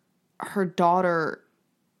where her daughter,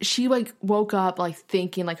 she, like, woke up, like,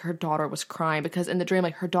 thinking, like, her daughter was crying, because in the dream,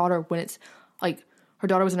 like, her daughter was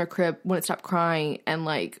in her crib, wouldn't stop crying, and,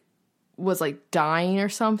 like, was, like, dying or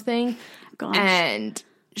something. Gosh. And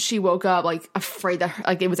she woke up like afraid that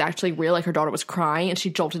like it was actually real, like her daughter was crying, and she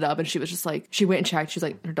jolted up and she was just like, she went and checked, she's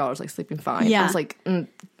like, her daughter's like sleeping fine. Yeah. I was like,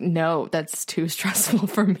 no, that's too stressful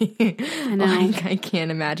for me. I know. Like, I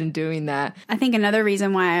can't imagine doing that. I think another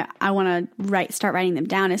reason why I want to start writing them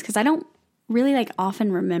down is because I don't really like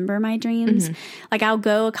often remember my dreams. Like I'll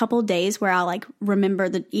go a couple days where I'll like remember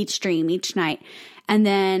each dream each night, and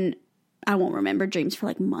then I won't remember dreams for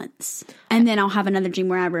like months, and then I'll have another dream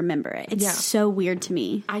where I remember it. It's so weird to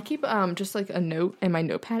me. I keep just like a note in my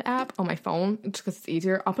notepad app on my phone just because it's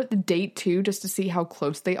easier. I'll put the date too just to see how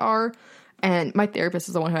close they are. And my therapist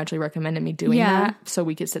is the one who actually recommended me doing that, so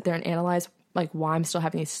we could sit there and analyze like why I'm still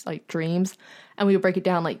having these like dreams, and we would break it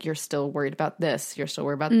down like, you're still worried about this, you're still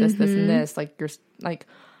worried about this, this, and this. Like you're like,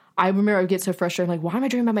 I remember I would get so frustrated, like, why am I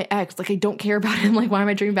dreaming about my ex? Like, I don't care about him. Like, why am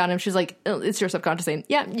I dreaming about him? She's like, oh, it's your subconscious saying,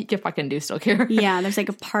 yeah, you fucking do still care. Yeah, there's like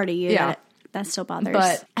a part of you that still bothers.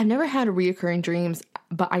 But I've never had reoccurring dreams,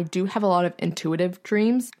 but I do have a lot of intuitive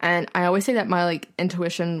dreams. And I always say that my like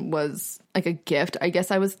intuition was like a gift I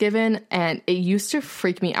guess I was given, and it used to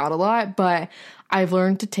freak me out a lot, but I've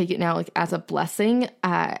learned to take it now like as a blessing.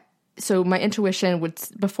 So my intuition would,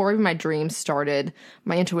 before even my dreams started,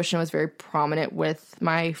 my intuition was very prominent with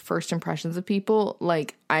my first impressions of people.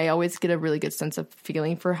 Like I always get a really good sense of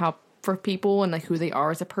feeling for people and like who they are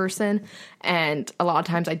as a person. And a lot of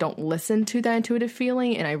times I don't listen to that intuitive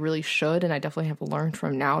feeling, and I really should. And I definitely have learned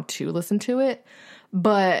from now to listen to it.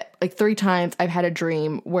 But like 3 times I've had a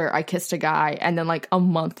dream where I kissed a guy, and then like a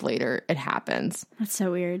month later it happens. That's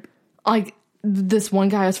so weird. Like this one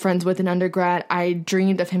guy I was friends with in undergrad, I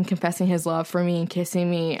dreamed of him confessing his love for me and kissing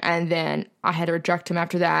me, and then I had to reject him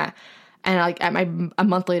after that. And like a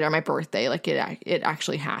month later, on my birthday, like it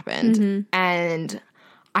actually happened. And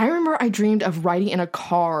I remember I dreamed of riding in a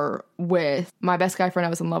car with my best guy friend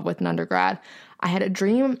I was in love with in undergrad. I had a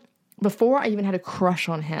dream before I even had a crush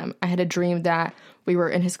on him. I had a dream that we were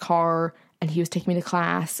in his car and he was taking me to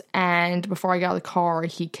class, and before I got out of the car,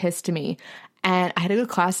 he kissed me. And I had to go to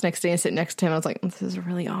class next day and sit next to him. I was like, this is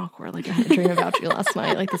really awkward. Like, I had a dream about you last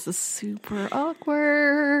night. Like, this is super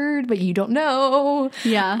awkward, but you don't know.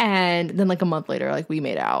 Yeah. And then like a month later, like we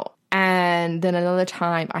made out. And then another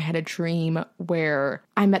time I had a dream where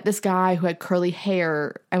I met this guy who had curly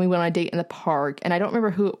hair, and we went on a date in the park. And I don't remember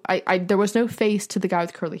who, there was no face to the guy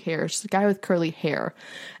with curly hair. It's just the guy with curly hair.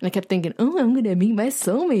 And I kept thinking, oh, I'm going to meet my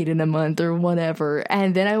soulmate in a month or whatever.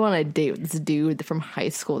 And then I went on a date with this dude from high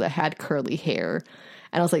school that had curly hair.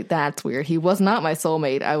 And I was like, that's weird. He was not my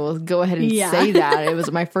soulmate. I will go ahead and say that. It was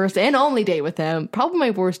my first and only date with him. Probably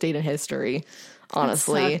my worst date in history,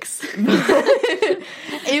 honestly.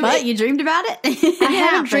 But you dreamed about it?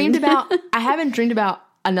 I haven't dreamed about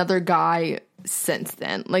another guy since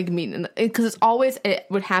then. Like meeting, because it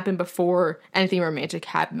would happen before anything romantic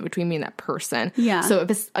happened between me and that person. Yeah. So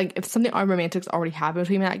if something romantic's already happened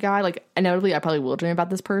between me and that guy, like inevitably I probably will dream about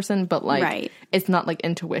this person, but like it's not like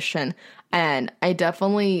intuition. And I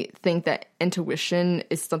definitely think that intuition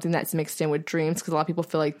is something that's mixed in with dreams, because a lot of people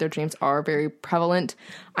feel like their dreams are very prevalent.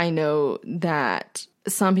 I know that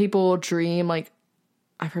some people dream, like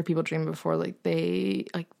I've heard people dream before, like they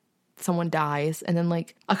like someone dies, and then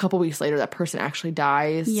like a couple weeks later that person actually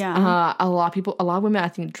dies. Yeah. A lot of women I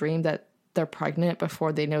think dream that they're pregnant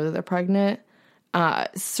before they know that they're pregnant.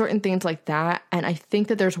 Certain things like that. And I think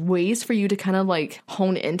that there's ways for you to kind of like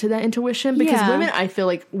hone into that intuition, because women, I feel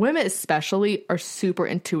like women especially are super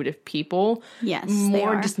intuitive people. Yes,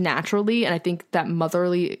 more just naturally. And I think that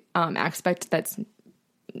motherly aspect that's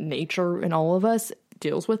nature in all of us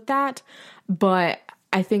deals with that. But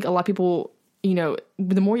I think a lot of people, you know,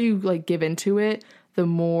 the more you like give into it, the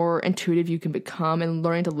more intuitive you can become, and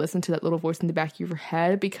learning to listen to that little voice in the back of your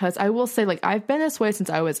head. Because I will say, like, I've been this way since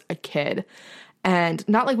I was a kid, and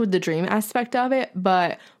not like with the dream aspect of it,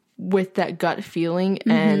 but with that gut feeling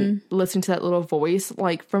and listening to that little voice,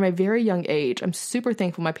 like from a very young age. I'm super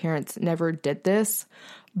thankful my parents never did this,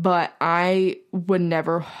 but I would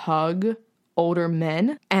never hug older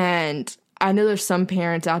men. And I know there's some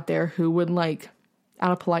parents out there who would like,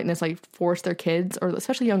 out of politeness, like force their kids, or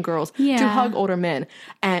especially young girls, to hug older men.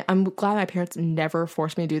 And I'm glad my parents never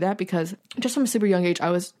forced me to do that, because just from a super young age, I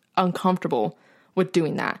was uncomfortable with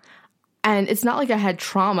doing that. And it's not like I had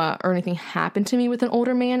trauma or anything happen to me with an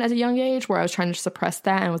older man at a young age where I was trying to suppress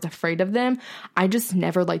that and was afraid of them. I just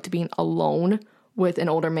never liked being alone with an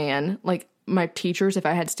older man. Like my teachers, if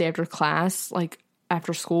I had to stay after class, like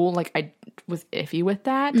after school, like I was iffy with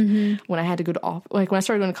that. When I had to go to when I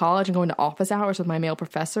started going to college and going to office hours with my male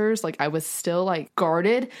professors, like I was still like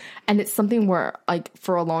guarded. And it's something where like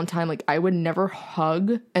for a long time, like I would never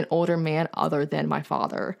hug an older man other than my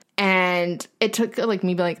father. And And it took like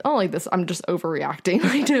me being like, oh, like this, I'm just overreacting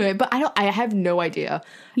like to it. But I have no idea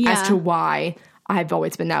as to why I've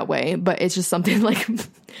always been that way. But it's just something like,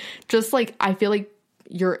 just like, I feel like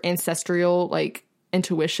your ancestral like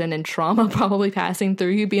intuition and trauma probably passing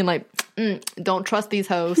through you, being like, don't trust these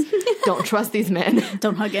hoes. Don't trust these men.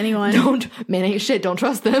 Don't hug anyone. Men ain't shit. Don't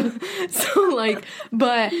trust them. So like,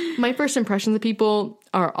 but my first impressions of people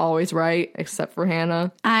are always right, except for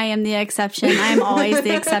Hannah. I am the exception. I am always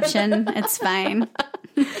the exception. It's fine.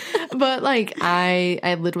 But like,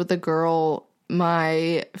 I lived with a girl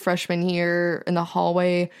my freshman year in the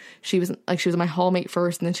hallway. She was my hallmate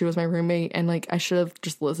first, and then she was my roommate. And like, I should have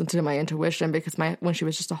just listened to my intuition, because when she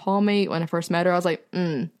was just a hallmate, when I first met her, I was like,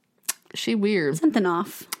 she weird. Something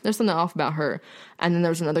off. There's something off about her. And then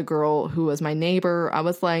there was another girl who was my neighbor. I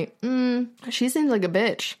was like, she seems like a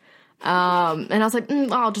bitch. And I was like,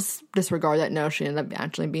 I'll just disregard that. No, she ended up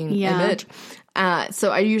actually being a bitch.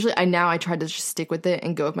 So I try to just stick with it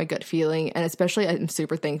and go with my gut feeling. And especially, I'm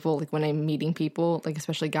super thankful, like when I'm meeting people, like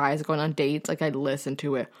especially guys going on dates, like I listen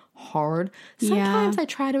to it hard. Sometimes I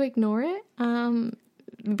try to ignore it,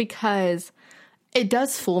 because it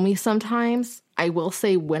does fool me sometimes. I will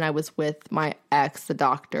say, when I was with my ex, the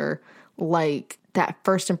doctor, like that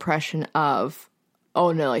first impression of,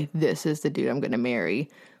 oh no, like this is the dude I'm going to marry,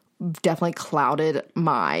 definitely clouded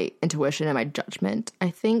my intuition and my judgment, I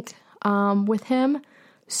think, with him.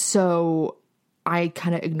 So I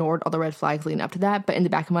kind of ignored all the red flags leading up to that. But in the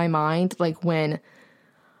back of my mind, like when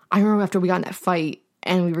I remember after we got in that fight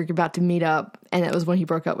and we were about to meet up, and it was when he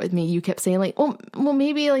broke up with me, you kept saying like, well,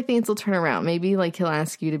 maybe like things will turn around. Maybe like he'll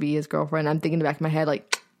ask you to be his girlfriend. I'm thinking in the back of my head,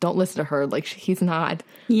 like, don't listen to her. Like, he's not.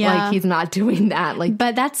 Yeah. Like, he's not doing that. Like,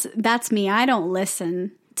 but that's me. I don't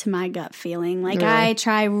listen to my gut feeling. Like, really? I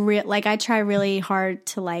try really hard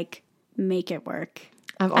to like make it work.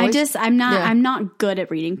 I'm not good at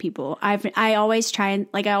reading people. I always try and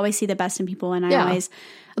like, I always see the best in people, and I always,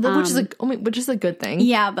 which is a good thing.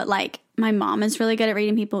 Yeah. But like, my mom is really good at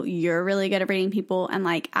reading people. You're really good at reading people. And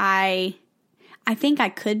like, I think I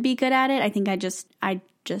could be good at it. I think I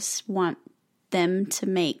just want them to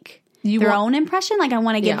make their own impression. Like, I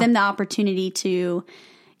want to give them the opportunity to,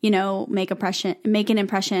 make an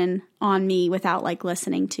impression on me without like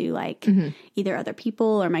listening to like either other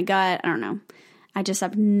people or my gut. I don't know.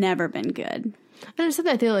 I've never been good. And it's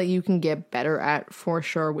something I feel like you can get better at for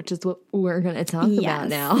sure, which is what we're going to talk about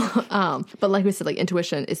now. But like we said, like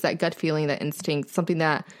intuition is that gut feeling, that instinct, something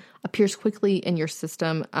that appears quickly in your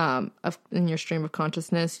system, in your stream of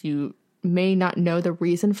consciousness. You may not know the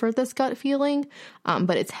reason for this gut feeling,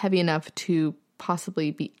 but it's heavy enough to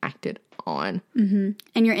possibly be acted on. Mm-hmm.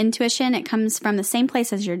 And your intuition, it comes from the same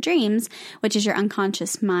place as your dreams, which is your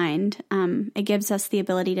unconscious mind. It gives us the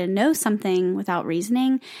ability to know something without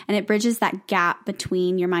reasoning, and it bridges that gap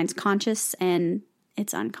between your mind's conscious and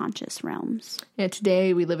its unconscious realms. Yeah,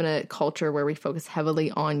 today we live in a culture where we focus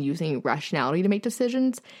heavily on using rationality to make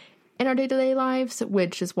decisions in our day-to-day lives,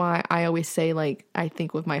 which is why I always say, like, I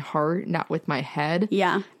think with my heart, not with my head.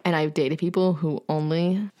 Yeah. And I've dated people who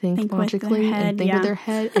only think logically and think with their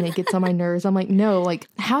head, and it gets on my nerves. I'm like, no, like,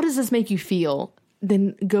 how does this make you feel?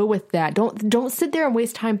 Then go with that. Don't sit there and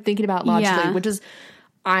waste time thinking about logically, which is,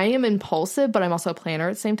 I am impulsive, but I'm also a planner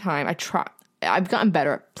at the same time. I've gotten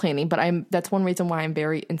better at planning, but that's one reason why I'm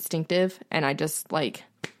very instinctive, and I just like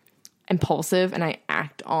impulsive, and I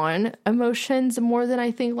act on emotions more than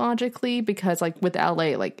I think logically, because like with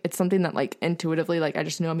LA, like it's something that like intuitively, like I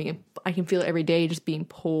just know I can feel it every day, just being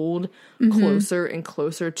pulled closer and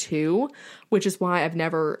closer to, which is why I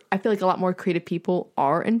feel like a lot more creative people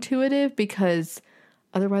are intuitive, because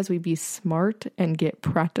otherwise we'd be smart and get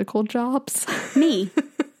practical jobs. Me.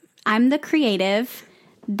 I'm the creative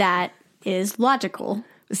that is logical.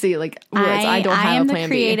 See, like, I don't have a plan B. I am the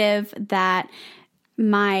creative that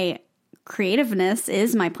my creativeness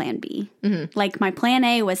is my plan B. Mm-hmm. Like, my plan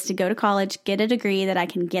A was to go to college, get a degree that I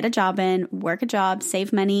can get a job in, work a job,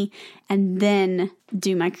 save money, and then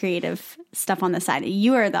do my creative stuff on the side.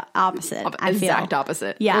 You are the opposite. Exact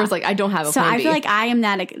opposite. Yeah. Whereas, like, I don't have a plan B. So I feel like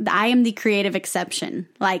I am the creative exception.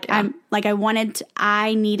 Like,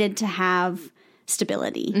 I needed to have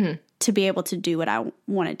stability to be able to do what I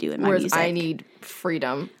want to do in my music. Whereas I need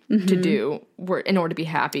freedom to do in order to be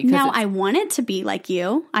happy. Now, I wanted to be like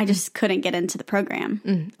you. I just couldn't get into the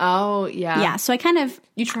program. Oh, yeah. Yeah, so I kind of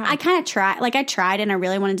tried. Like, I tried and I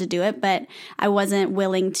really wanted to do it, but I wasn't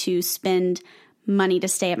willing to spend money to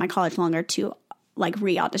stay at my college longer to, like,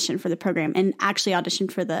 re-audition for the program and actually audition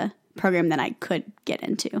for the program that I could get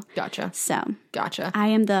into. Gotcha. So. Gotcha.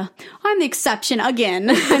 I'm the exception again.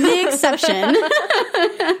 I'm the exception.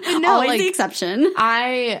 No, always the exception.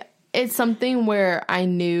 It's something where I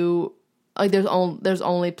knew like there's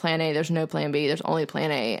only plan A, there's no plan B, there's only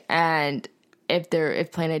plan A. And if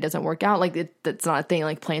plan A doesn't work out, like that's not a thing.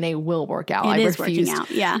 Like plan A will work out. It is working out,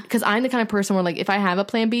 yeah. Because I'm the kind of person where like if I have a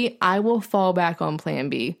plan B, I will fall back on plan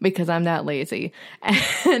B because I'm that lazy,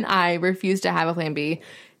 and I refuse to have a plan B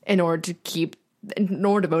in order to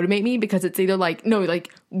motivate me, because it's either like, no,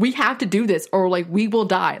 like we have to do this or like we will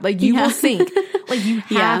die, like you will sink, like you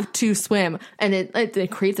have to swim. And it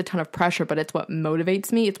creates a ton of pressure, but it's what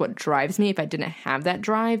motivates me, it's what drives me. If I didn't have that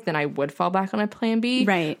drive, then I would fall back on a plan B,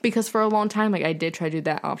 right? Because for a long time, like I did try to do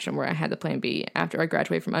that option where I had the plan B after I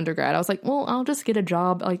graduated from undergrad. I was like, well, I'll just get a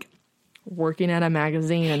job like working at a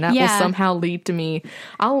magazine, and that will somehow lead to me,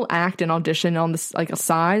 I'll act and audition on this like a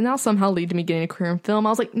side, and that'll somehow lead to me getting a career in film.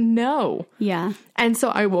 I was like, no. Yeah. And so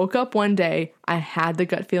I woke up one day, I had the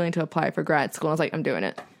gut feeling to apply for grad school, and I was like, I'm doing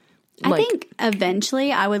it. I think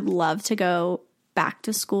eventually I would love to go back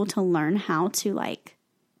to school to learn how to like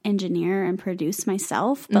engineer and produce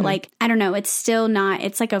myself, but like I don't know, it's still not,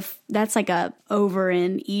 it's like that's like a over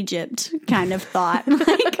in Egypt kind of thought.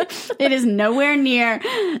 Like it is nowhere near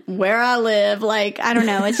where I live. Like I don't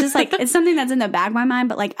know, it's just like it's something that's in the back of my mind,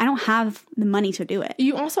 but like I don't have the money to do it.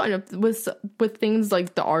 You also end up with things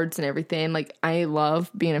like the arts and everything. Like I love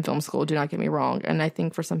being in film school, do not get me wrong, and I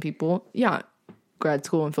think for some people, grad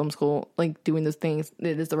school and film school, like doing those things,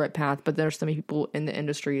 it is the right path. But there's so many people in the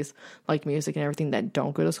industries like music and everything that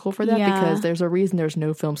don't go to school for that, because there's a reason there's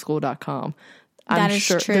no filmschool.com. I'm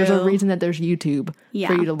sure true. There's a reason that there's YouTube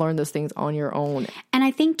for you to learn those things on your own. And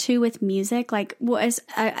I think too with music, like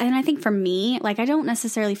and I think for me, like I don't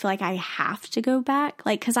necessarily feel like I have to go back,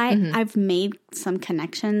 like because I've made some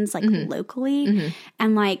connections like locally,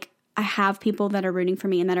 and like I have people that are rooting for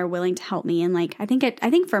me and that are willing to help me. And like, I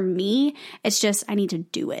think for me, it's just, I need to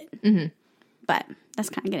do it. But that's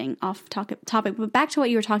kind of getting off topic, but back to what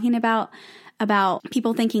you were talking about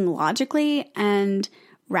people thinking logically and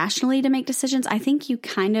rationally to make decisions. I think you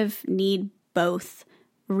kind of need both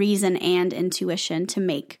reason and intuition to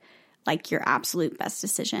make like your absolute best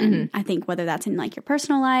decision. I think whether that's in like your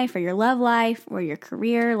personal life or your love life or your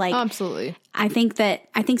career, like absolutely. I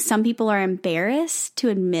think some people are embarrassed to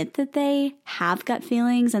admit that they have gut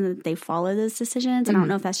feelings and that they follow those decisions. And I don't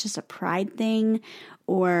know if that's just a pride thing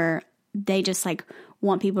or they just like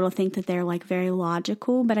want people to think that they're like very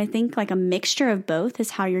logical, but I think like a mixture of both is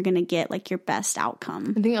how you're going to get like your best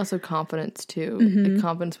outcome. I think also confidence too, like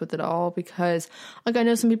confidence with it all, because like I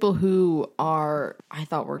know some people who I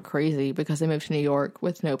thought were crazy because they moved to New York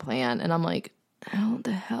with no plan, and I'm like, how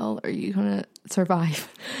the hell are you going to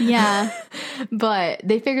survive? Yeah. But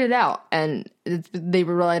they figured it out, and they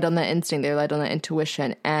relied on that instinct, they relied on that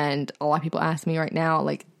intuition. And a lot of people ask me right now,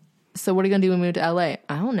 like, so what are you going to do when we move to LA?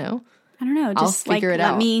 I don't know. Just I'll figure it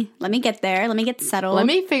out. Let me get there. Let me get settled. Let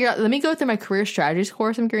me go through my career strategies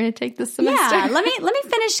course I'm going to take this semester. Yeah, let me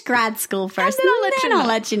finish grad school first. And then I'll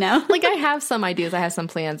let you know. Like I have some ideas, I have some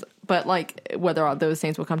plans, but like whether all those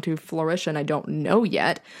things will come to fruition, I don't know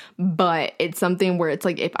yet. But it's something where it's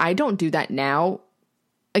like if I don't do that now,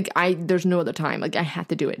 like there's no other time. Like I have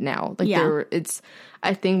to do it now. Like it's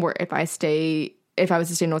a thing where if I was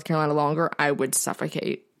to stay in North Carolina longer, I would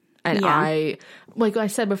suffocate. And like I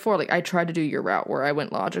said before, like I tried to do your route where I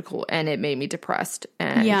went logical, and it made me depressed,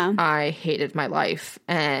 and I hated my life.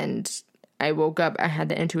 And I woke up, I had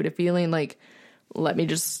the intuitive feeling like, let me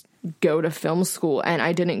just go to film school. And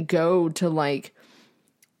I didn't go to like,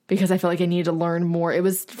 because I felt like I needed to learn more.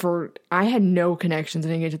 I had no connections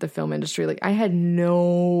to get into the film industry. Like I had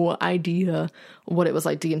no idea what it was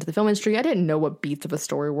like to get into the film industry. I didn't know what beats of a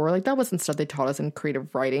story were. Like that wasn't stuff they taught us in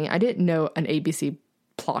creative writing. I didn't know an ABC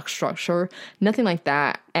plot structure, nothing like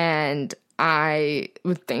that. And I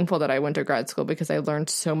was thankful that I went to grad school because I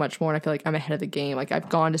learned so much more, and I feel like I'm ahead of the game. Like I've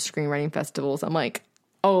gone to screenwriting festivals. I'm like,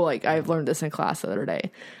 oh, like I've learned this in class the other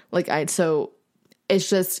day. So it's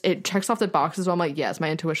just, it checks off the boxes where I'm like, yes, my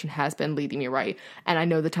intuition has been leading me right. And I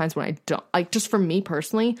know the times when I don't, like just for me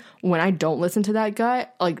personally, when I don't listen to that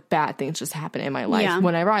gut, like bad things just happen in my life. Yeah.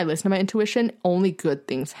 Whenever I listen to my intuition, only good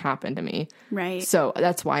things happen to me. Right. So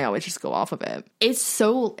that's why I always just go off of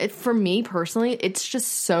it. For me personally, it's just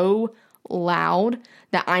so loud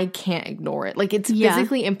that I can't ignore it. Like it's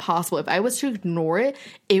physically impossible. If I was to ignore it,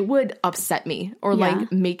 it would upset me or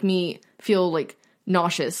like make me feel like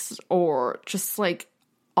nauseous or just like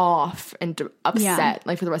off and upset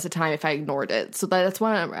like for the rest of the time if I ignored it. So that's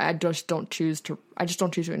why I just don't choose to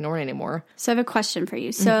ignore it anymore. So I have a question for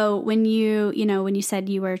you. So when you said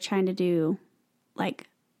you were trying to do like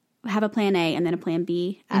have a plan A and then a plan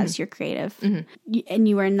B as your creative and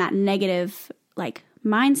you were in that negative like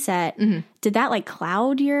mindset, did that like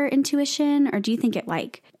cloud your intuition, or do you think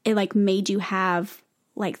it made you have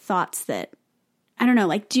like thoughts that, I don't know,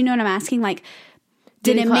 like, do you know what I'm asking? Like,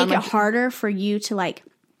 did it make it harder for you to like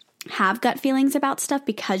have gut feelings about stuff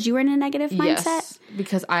because you were in a negative mindset? Yes,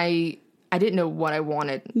 because I didn't know what I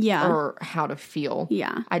wanted or how to feel.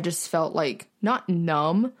 Yeah. I just felt like not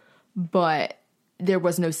numb, but there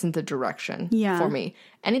was no sense of direction for me.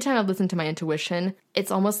 Anytime I've listened to my intuition,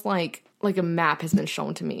 it's almost like a map has been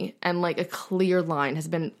shown to me and like a clear line has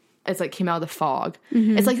been, it's like came out of the fog.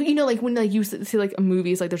 Mm-hmm. It's like, you know, like when like you see like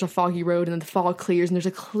movies, like there's a foggy road and then the fog clears and there's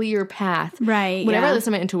a clear path. Right. Whenever I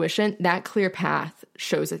listen to my intuition, that clear path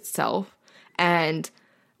shows itself. And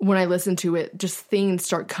when I listen to it, just things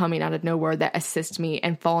start coming out of nowhere that assist me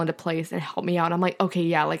and fall into place and help me out. I'm like, okay,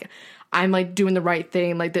 yeah, like I'm like doing the right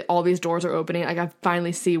thing. Like all these doors are opening. Like I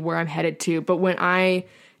finally see where I'm headed to. But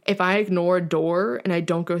if I ignore a door and I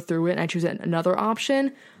don't go through it and I choose another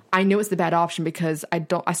option, I know it's the bad option because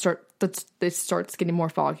it starts getting more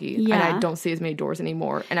foggy and I don't see as many doors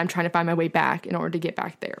anymore. And I'm trying to find my way back in order to get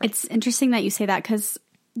back there. It's interesting that you say that because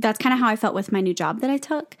that's kind of how I felt with my new job that I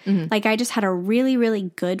took. Mm-hmm. Like I just had a really,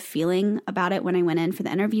 really good feeling about it when I went in for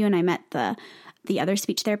the interview and I met the other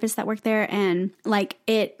speech therapists that worked there. And like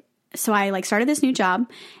so I like started this new job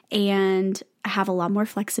and I have a lot more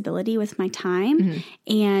flexibility with my time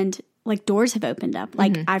and like doors have opened up.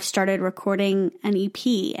 Like I've started recording an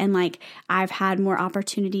EP and like I've had more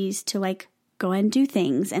opportunities to like go and do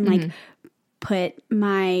things and like put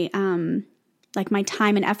my like my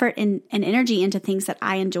time and effort and energy into things that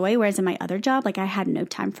I enjoy. Whereas in my other job, like I had no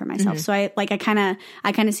time for myself. So I kind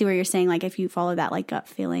of see where you're saying, like, if you follow that like gut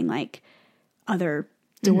feeling, like other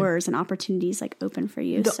doors and opportunities like open for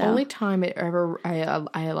you. The only time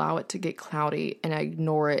I allow it to get cloudy and I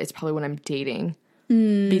ignore it is probably when I'm dating.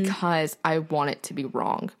 Because I want it to be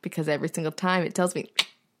wrong. Because every single time it tells me,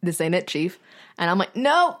 this ain't it, chief. And I'm like,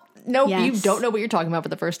 nope, you don't know what you're talking about for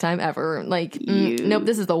the first time ever. Like, nope,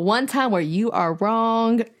 this is the one time where you are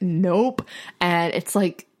wrong. Nope. And it's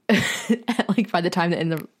like, like by the time the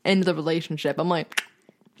end of the relationship, I'm like,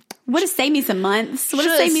 would have saved me some months. Would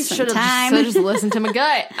have saved me some time. Should have just listened to my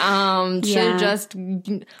gut. Should have just,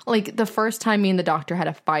 like, the first time me and the doctor had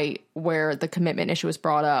a fight where the commitment issue was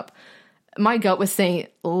brought up, my gut was saying,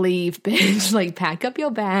 leave, bitch. Like, pack up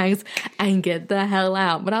your bags and get the hell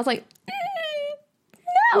out. But I was like,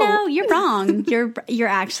 no, you're wrong. You're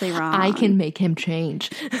actually wrong. I can make him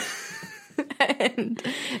change. And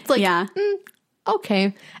it's like,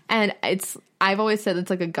 okay. And I've always said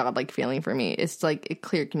it's like a godlike feeling for me. It's like a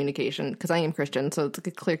clear communication because I am Christian, so it's like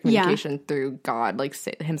a clear communication through God, like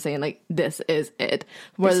him saying like, this is it.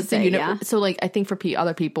 So like I think for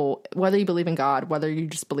other people, whether you believe in God, whether you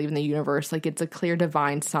just believe in the universe, like it's a clear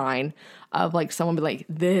divine sign of like someone be like,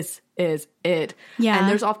 this is it. Yeah. And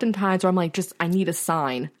there's often times where I'm like, I need a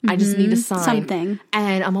sign. I just need a sign. Something.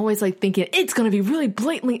 And I'm always like thinking it's going to be really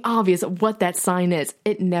blatantly obvious what that sign is.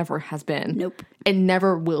 It never has been. Nope. It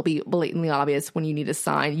never will be blatantly obvious when you need a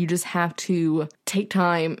sign. You just have to take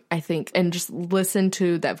time, I think, and just listen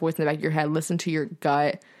to that voice in the back of your head. Listen to your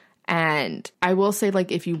gut. And I will say,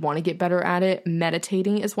 like, if you want to get better at it,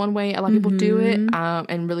 meditating is one way a lot of people do it.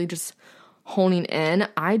 And really just honing in.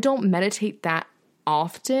 I don't meditate that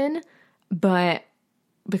often, but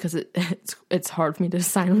because it's hard for me to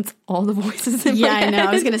silence all the voices in my head. I know.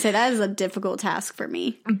 I was going to say that is a difficult task for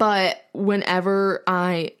me. But whenever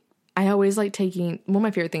I always like taking, one of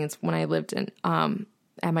my favorite things when I lived in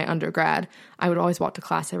at my undergrad, I would always walk to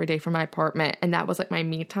class every day from my apartment, and that was like my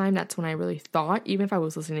me time. That's when I really thought, even if I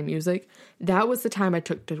was listening to music, that was the time I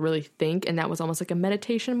took to really think, and that was almost like a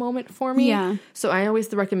meditation moment for me. Yeah. So I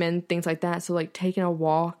always recommend things like that. So like taking a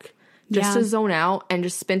walk just to zone out and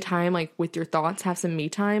just spend time like with your thoughts, have some me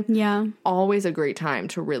time. Yeah. Always a great time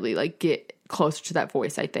to really like get closer to that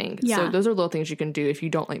voice, I think. Yeah. So those are little things you can do if you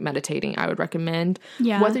don't like meditating. I would recommend.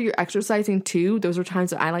 Yeah. Whether you're exercising too, those are times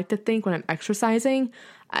that I like to think when I'm exercising.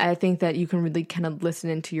 I think that you can really kind of listen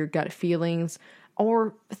into your gut feelings.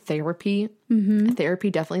 Or therapy. Therapy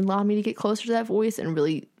definitely allowed me to get closer to that voice and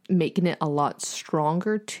really making it a lot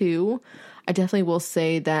stronger too. I definitely will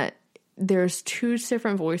say that there's two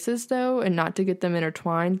different voices though, and not to get them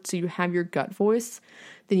intertwined. So you have your gut voice,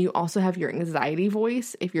 then you also have your anxiety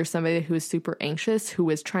voice. If you're somebody who is super anxious, who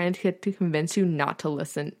is trying to convince you not to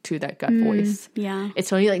listen to that gut voice. Yeah. It's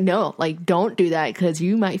telling you like, no, like don't do that because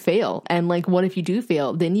you might fail. And like, what if you do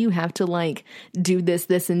fail? Then you have to like do this,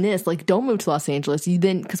 this, and this. Like don't move to Los Angeles.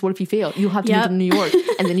 Because what if you fail? You'll have to move to New York.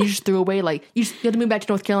 And then you just threw away like, you have to move back to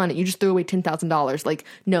North Carolina. You just threw away $10,000. Like,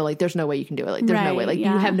 no, like there's no way you can do it. Like there's no way. Like you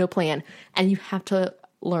have no plan. And you have to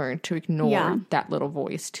learn to ignore that little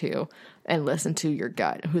voice too and listen to your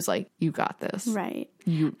gut who's like, you got this. Right.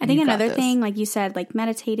 I think another thing, like you said, like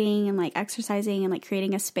meditating and like exercising and like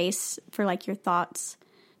creating a space for like your thoughts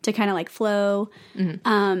to kind of like flow.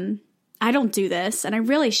 I don't do this and I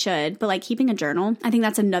really should, but like keeping a journal, I think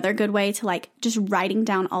that's another good way to like just writing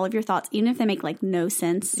down all of your thoughts, even if they make like no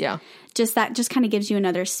sense. Yeah. Just that just kind of gives you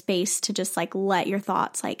another space to just like let your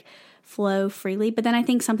thoughts like flow freely. But then I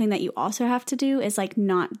think something that you also have to do is like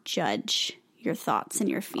not judge your thoughts and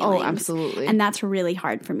your feelings. Oh, absolutely. And that's really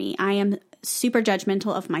hard for me. I am super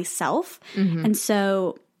judgmental of myself. And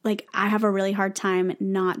so like I have a really hard time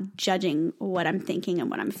not judging what I'm thinking and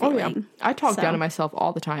what I'm feeling. Oh, yeah. I talk down to myself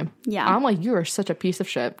all the time. Yeah. I'm like, you are such a piece of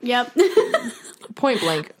shit. Yep. Point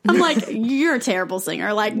blank. I'm like, you're a terrible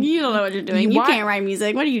singer. Like, you don't know what you're doing. You can't write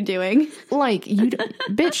music. What are you doing? Like,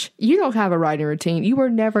 bitch, you don't have a writing routine. You were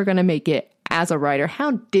never going to make it as a writer.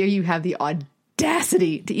 How dare you have the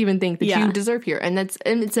audacity to even think that you deserve here? And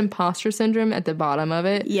it's imposter syndrome at the bottom of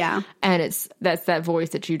it. Yeah. And that's that voice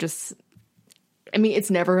that you just... I mean,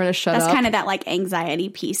 it's never going to shut up. That's kind of that, like, anxiety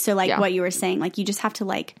piece. So, like, what you were saying, like, you just have to,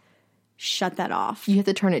 like, shut that off. You have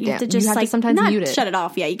to turn it down. You have to just, you have like, to sometimes not mute it. shut it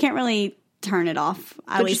off. Yeah, you can't really turn it off.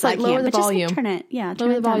 At least like, lower the volume. Just, like, turn it. Yeah,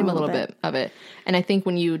 lower the volume a little bit of it. And I think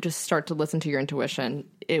when you just start to listen to your intuition,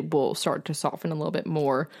 it will start to soften a little bit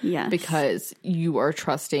more. Yes. Because you are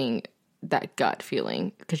trusting that gut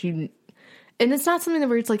feeling. And it's not something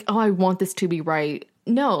where it's like, oh, I want this to be right.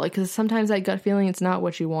 No, like, because sometimes that gut feeling, it's not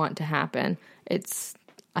what you want to happen. It's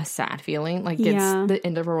a sad feeling. Like, it's the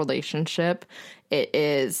end of a relationship. It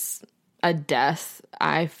is a death.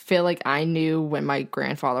 I feel like I knew when my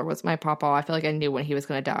grandfather was my papa. I feel like I knew when he was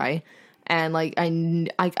going to die. And, like,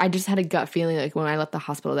 I just had a gut feeling, like, when I left the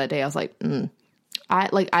hospital that day, I was like,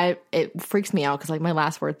 it freaks me out because, like, my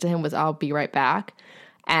last words to him was, I'll be right back.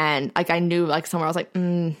 And, like, I knew, like, somewhere I was like,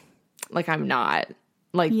 like, I'm not.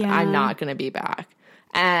 Like, I'm not going to be back.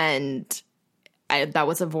 And that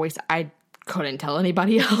was a voice I couldn't tell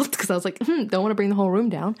anybody else because I was like, don't want to bring the whole room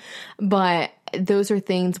down. But those are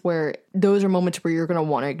things where those are moments where you're going to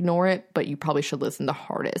want to ignore it, but you probably should listen the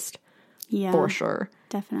hardest. Yeah. For sure.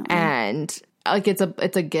 Definitely. And like it's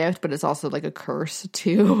a gift, but it's also like a curse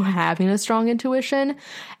to having a strong intuition.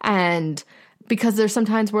 And because there's some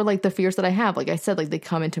times where like the fears that I have, like I said, like they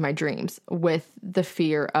come into my dreams with the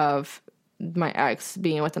fear of my ex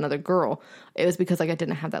being with another girl. It was because like I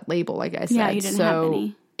didn't have that label, like I said. Yeah, you didn't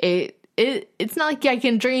have any. It's not like I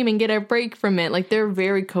can dream and get a break from it. Like they're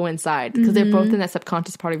very coincide because they're both in that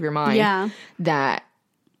subconscious part of your mind. Yeah.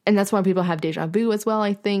 And that's why people have deja vu as well,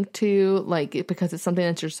 I think, too. Like, because it's something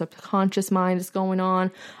that your subconscious mind is going on.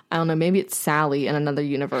 I don't know. Maybe it's Sally in another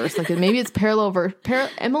universe. Like, maybe it's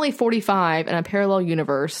Emily 45 in a parallel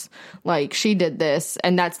universe. Like, she did this,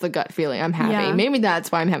 and that's the gut feeling I'm having. Yeah. Maybe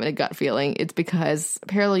that's why I'm having a gut feeling. It's because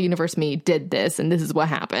parallel universe me did this, and this is what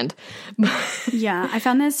happened. Yeah. I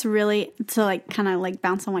found this really, to, like, kind of, like,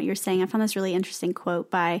 bounce on what you're saying, I found this really interesting quote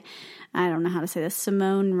by, I don't know how to say this,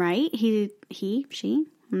 Simone Wright. She?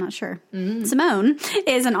 I'm not sure. Simone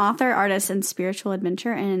is an author, artist, and spiritual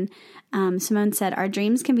adventurer. And Simone said, our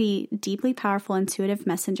dreams can be deeply powerful, intuitive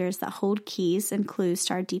messengers that hold keys and clues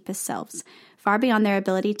to our deepest selves. Far beyond their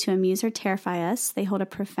ability to amuse or terrify us, they hold a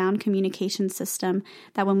profound communication system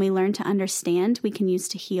that when we learn to understand, we can use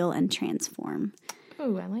to heal and transform.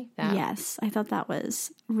 Oh, I like that. Yes, I thought that was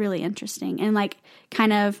really interesting. And like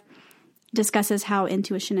kind of discusses how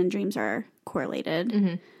intuition and dreams are correlated.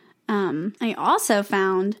 Mm-hmm. I also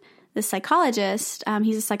found the psychologist.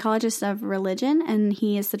 He's a psychologist of religion, and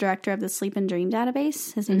he is the director of the Sleep and Dream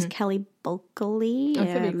Database. His name is Kelly Bulkeley.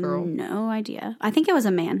 That's a big girl. No idea. I think it was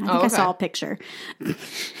a man. I think I saw a picture.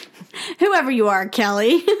 Whoever you are,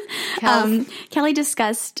 Kelly. Kelly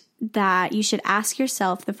discussed that you should ask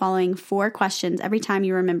yourself the following 4 questions every time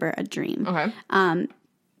you remember a dream. Okay.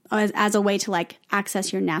 As a way to like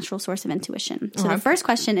access your natural source of intuition. So the first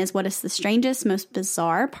question is, what is the strangest, most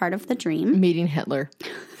bizarre part of the dream? Meeting Hitler.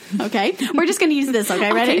 Okay. We're just going to use this.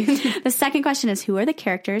 Okay. Ready? The second question is, who are the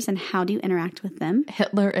characters and how do you interact with them?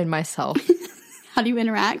 Hitler and myself. How do you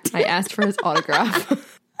interact? I asked for his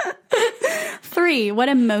autograph. 3, what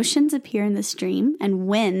emotions appear in this dream and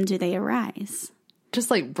when do they arise?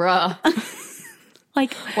 Just like, bruh.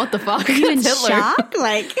 Like, what the fuck? Are you in shock?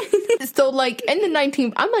 Like, so like in the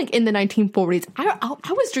 1940s.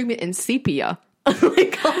 I was dreaming in sepia.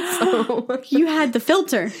 Like also, you had the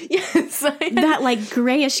filter. Yes, that like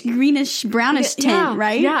grayish, greenish, brownish tint,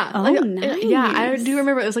 right? Yeah. Oh, nice. Yeah, I do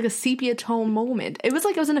remember it was like a sepia tone moment. It was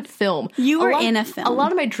like I was in a film. You were in a film. A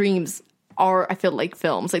lot of my dreams are, I feel like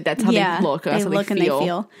films. Like that's how they look. That's they how look they and feel. they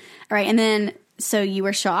feel. All right, and then so you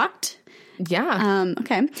were shocked. Yeah.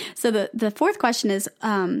 Okay. So the fourth question is,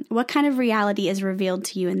 what kind of reality is revealed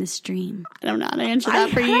to you in this dream? I don't know how to answer that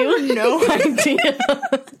for you. I have no idea.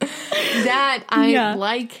 That I Yeah.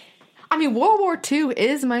 like. I mean, World War II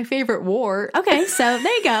is my favorite war. Okay, so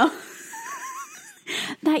there you go.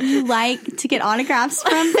 That you like to get autographs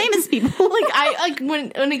from famous people.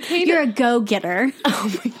 When it came You're a go-getter.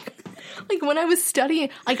 oh my God. Like when I was studying,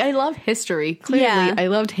 like I love history. Clearly, Yeah. I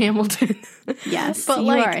loved Hamilton. Yes, But you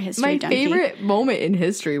like are a history my junkie. favorite moment in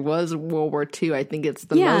history was World War II. I think it's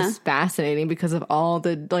the Yeah. most fascinating because of all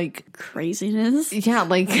the like Craziness. yeah,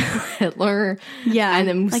 like Hitler, Yeah, and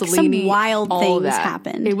then like some Mussolini. wild all things that.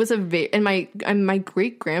 happened. It was and my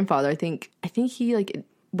great grandfather. I think he like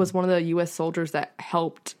was one of the U.S. soldiers that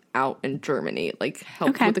helped out in Germany, like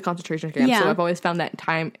helped Okay. with the concentration camps. Yeah. So I've always found that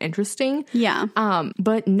time interesting. Yeah.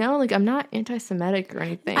 But no, like I'm not anti-Semitic or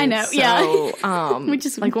anything. I know, So, yeah. which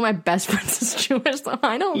is like one of my best friends is Jewish, so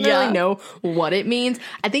I don't Yeah. really know what it means.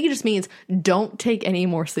 I think it just means don't take any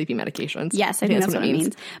more sleepy medications. Yes, I think that's what it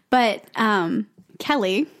means. But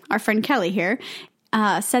Kelly, our friend Kelly here,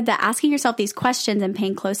 said that asking yourself these questions and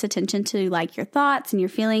paying close attention to like your thoughts and your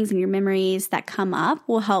feelings and your memories that come up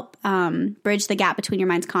will help bridge the gap between your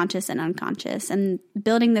mind's conscious and unconscious. And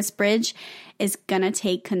building this bridge is going to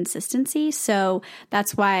take consistency. So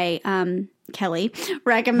that's why Kelly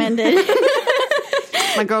recommended.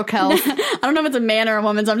 My girl Kel. I don't know if it's a man or a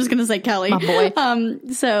woman, so I'm just going to say Kelly. My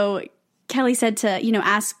boy. So Kelly said to,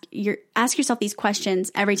 ask yourself these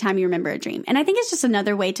questions every time you remember a dream. And I think it's just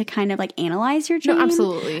another way to kind of like analyze your dream. No,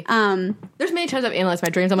 absolutely. There's many times I've analyzed my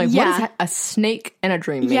dreams. I'm like, Yeah. what is a snake and a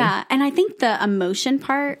dream mean? Yeah. And I think the emotion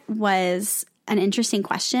part was an interesting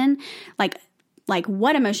question. Like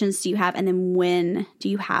what emotions do you have? And then when do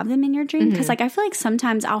you have them in your dream? Because like, I feel like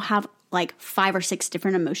sometimes I'll have like 5 or 6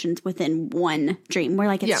 different emotions within one dream where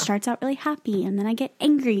like it Yeah. starts out really happy and then I get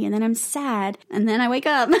angry and then I'm sad and then I wake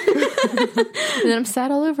up And then I'm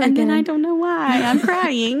sad all over and again. then I don't know why I'm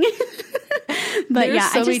crying. But There's yeah,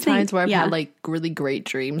 so I just many think, times where I've yeah. had like really great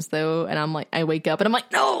dreams though, and I'm like, I wake up and I'm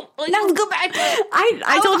like, no, let's go back to it.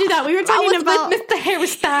 I told you that we were talking about with Mr.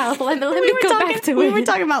 Hairstyle. Let me go back to we it. were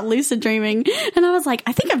talking about lucid dreaming, and I was like,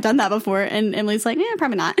 I think I've done that before. And Emily's like, yeah,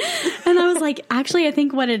 probably not. And I was like, actually, I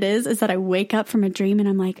think what it is that I wake up from a dream and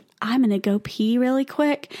I'm like, I'm gonna go pee really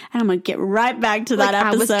quick, and I'm gonna get right back to that I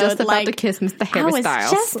episode. was just about like, to kiss Mr. I was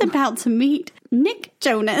Hairstyles. just about to meet Nick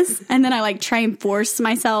Jonas, and then I like try and force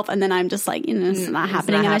myself, and then I'm just like, it's not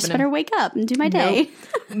happening, and I just happening. better wake up and do my day.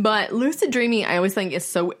 But lucid dreaming, I always think is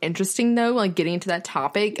so interesting though, like getting into that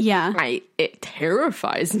topic. Yeah. It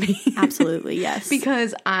terrifies me. Absolutely, yes.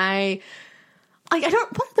 Because I don't,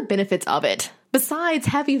 what are the benefits of it? Besides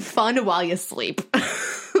having fun while you sleep.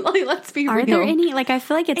 Like, let's be real. Are there any, like, I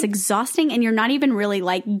feel like it's exhausting and you're not even really,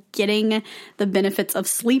 like, getting the benefits of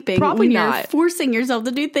sleeping Probably when not. you're forcing yourself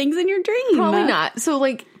to do things in your dream. Probably not. So,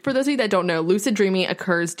 like, for those of you that don't know, lucid dreaming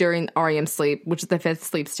occurs during REM sleep, which is the 5th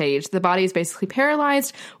sleep stage. The body is basically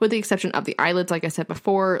paralyzed, with the exception of the eyelids, like I said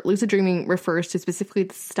before. Lucid dreaming refers to specifically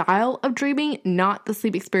the style of dreaming, not the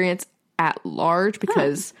sleep experience at large,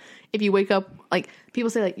 because if you wake up, like, people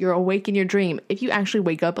say, like, you're awake in your dream. If you actually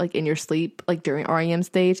wake up, like, in your sleep, like, during REM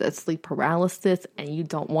stage, that's sleep paralysis, and you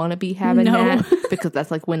don't want to be having that, because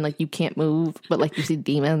that's, like, when, like, you can't move, but, like, you see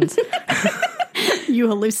demons. You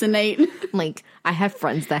hallucinate. Like, I have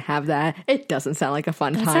friends that have that. It doesn't sound like a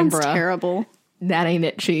fun That time, sounds bruh. terrible. That ain't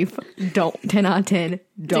it, Chief. 10 out of 10.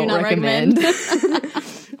 Don't not recommend.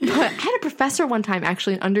 But I had a professor one time,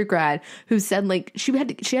 actually, in undergrad, who said, like, she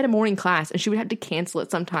had a morning class, and she would have to cancel it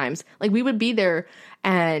sometimes. Like, we would be there,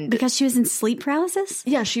 and Because she was in sleep paralysis?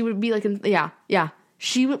 yeah, she would be like, yeah.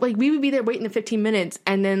 She would, like, we would be there waiting the 15 minutes,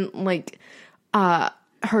 and then, like, her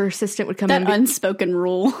assistant would come That in. And unspoken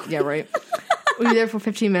rule. yeah, right. We'd be there for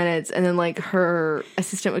 15 minutes, and then, like, her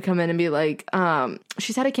assistant would come in and be like,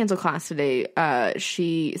 she's had to cancel class today.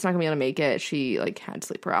 It's not gonna be able to make it. She, like, had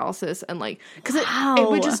sleep paralysis, and, like, because it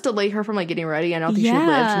would just delay her from, like, getting ready. I don't think she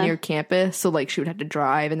lived near campus, so, like, she would have to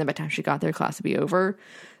drive, and then by the time she got there, class would be over.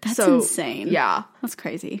 That's So, insane. Yeah. That's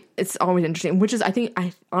crazy. It's always interesting, which is,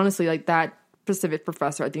 I honestly, like, that specific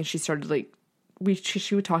professor, I think she started, like,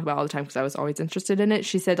 she would talk about it all the time because I was always interested in it.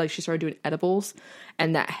 She said, like, she started doing edibles,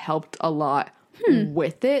 and that helped a lot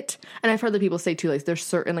with it. And I've heard that people say too, like, there's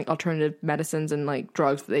certain, like, alternative medicines and, like,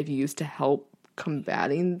 drugs that they've used to help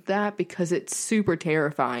combating that, because it's super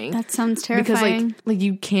terrifying. That sounds terrifying. Because, like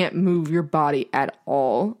you can't move your body at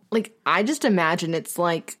all. Like, I just imagine it's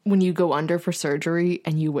like when you go under for surgery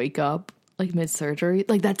and you wake up, like mid-surgery.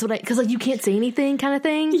 Like that's what because like you can't say anything kind of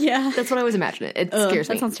thing. Yeah. That's what I always imagine. It scares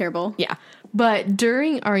me. That sounds terrible. Yeah. But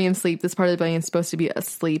during REM sleep, this part of the brain is supposed to be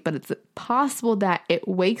asleep, but it's possible that it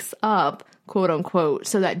wakes up, quote unquote,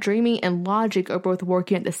 so that dreaming and logic are both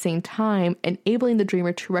working at the same time, enabling the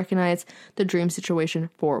dreamer to recognize the dream situation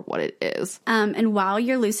for what it is. And while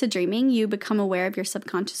you're lucid dreaming, you become aware of your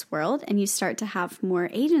subconscious world and you start to have more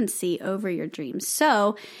agency over your dreams.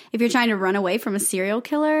 So if you're trying to run away from a serial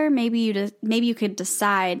killer, maybe you could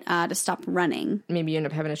decide to stop running. Maybe you end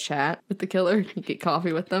up having a chat with the killer. You get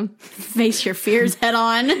coffee with them. Face your fears head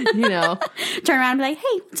on. You know. Turn around and be like,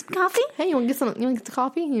 hey, want some coffee? Hey, you want to get some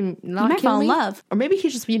coffee? You might fall in love. Or maybe he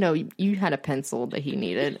just, you had a pencil that he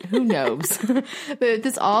needed. Who knows? But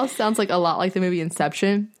this all sounds like a lot like the movie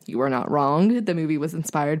Inception. You are not wrong. The movie was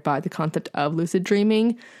inspired by the concept of lucid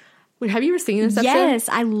dreaming. Wait, have you ever seen Inception? Yes,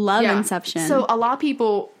 I love Inception. So a lot of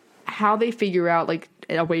people, how they figure out like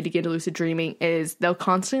a way to get into lucid dreaming is they'll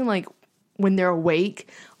constantly like when they're awake,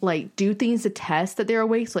 like do things to test that they're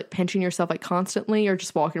awake. So like pinching yourself like constantly or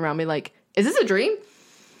just walking around be like, is this a dream?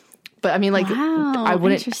 But I mean, like, wow, I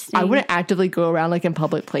wouldn't actively go around like in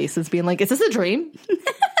public places being like, is this a dream? Is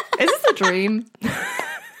this a dream?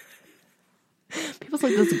 People's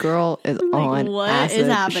like, this girl is like, on what acid. is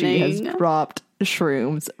happening? She has dropped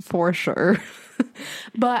shrooms for sure.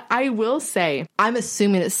 But I will say, I'm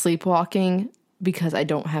assuming it's sleepwalking because I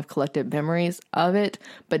don't have collective memories of it.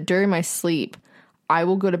 But during my sleep, I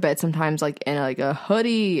will go to bed sometimes like in like a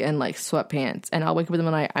hoodie and like sweatpants, and I'll wake up in the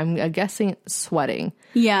middle of the night. I'm guessing sweating.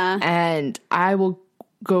 Yeah. And I will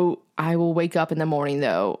wake up in the morning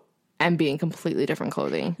though and be in completely different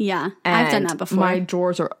clothing. Yeah. And I've done that before. My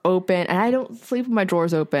drawers are open and I don't sleep with my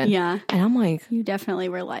drawers open. Yeah. And I'm like, you definitely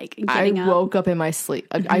were like I getting up. woke up in my sleep.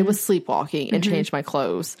 I was sleepwalking and changed my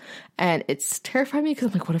clothes. And it's terrifying me because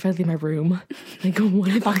I'm like, what if I leave my room? Like, what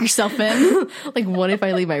if Lock yourself in? like, what if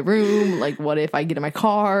I leave my room? Like, what if I get in my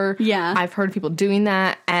car? Yeah. I've heard people doing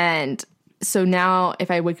that. And so now if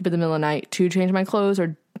I wake up in the middle of the night to change my clothes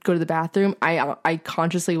or go to the bathroom, I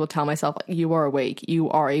consciously will tell myself, you are awake, you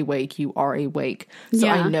are awake, you are awake. So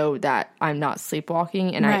Yeah. I know that I'm not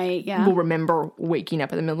sleepwalking and Right, yeah. will remember waking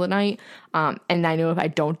up in the middle of the night. And I know if I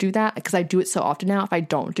don't do that, because I do it so often now, if I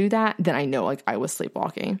don't do that, then I know like I was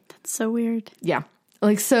sleepwalking. That's so weird. Yeah.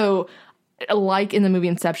 Like, so like in the movie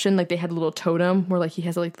Inception, like they had a little totem where like he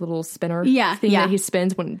has like the little spinner thing that he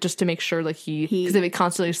spins when just to make sure like because if it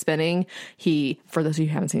constantly spinning, for those of you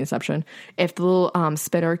who haven't seen Inception, if the little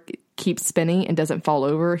spinner keeps spinning and doesn't fall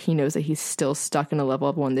over, he knows that he's still stuck in a level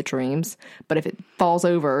of one of the dreams. But if it falls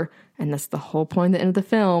over, and that's the whole point at the end of the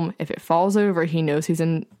film, if it falls over, he knows he's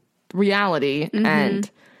in reality. And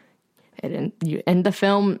you end the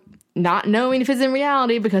film not knowing if it's in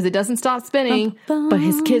reality because it doesn't stop spinning, but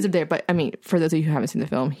his kids are there. But I mean, for those of you who haven't seen the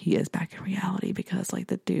film, he is back in reality because like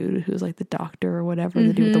the dude who's like the doctor or whatever,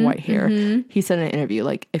 the dude with the white hair, he said in an interview,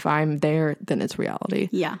 like, if I'm there, then it's reality.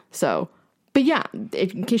 Yeah. So, but yeah,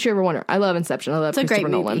 in case you ever wonder, I love Inception. I love Christopher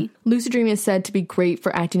Nolan. Lucid dreaming is said to be great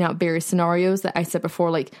for acting out various scenarios that I said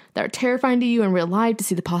before, like that are terrifying to you in real life to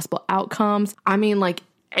see the possible outcomes. I mean, like,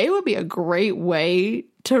 it would be a great way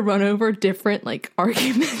to run over different like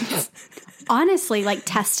arguments. Honestly, like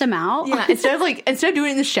test them out. Yeah, instead of doing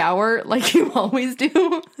it in the shower like you always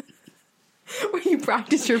do, where you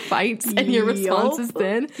practice your fights and your responses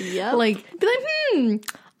then. Yep. Like, be like,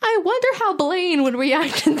 I wonder how Blaine would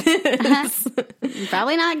react to this.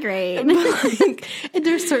 Probably not great. Like, and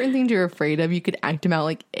there's certain things you're afraid of. You could act them out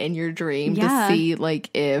like in your dream to see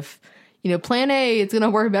like if, plan A is going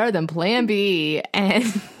to work better than plan B. And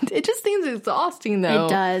it just seems exhausting, though. It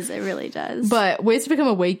does. It really does. But ways to become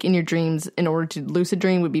awake in your dreams in order to lucid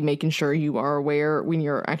dream would be making sure you are aware when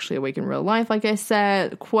you're actually awake in real life, like I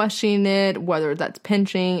said, questioning it, whether that's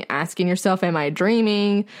pinching, asking yourself, am I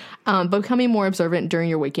dreaming? Becoming more observant during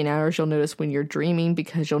your waking hours, you'll notice when you're dreaming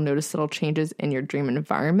because you'll notice subtle changes in your dream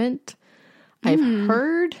environment. I've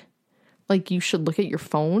heard, like, you should look at your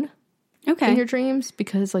phone in your dreams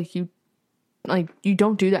because, like, you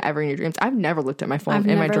don't do that ever in your dreams. I've never looked at my phone in my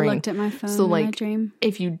dream. I've never looked at my phone so, like, in my dream.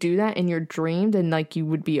 If you do that in your dream, then, like, you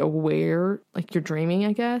would be aware, like, you're dreaming,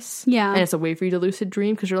 I guess. Yeah. And it's a way for you to lucid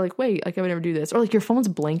dream because you're like, wait, like, I would never do this. Or, like, your phone's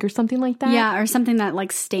blank or something like that. Yeah, or something that,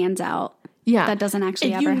 like, stands out. Yeah. That doesn't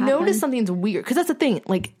actually ever happen. If you notice something's weird, because that's the thing.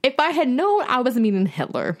 Like, if I had known I was meeting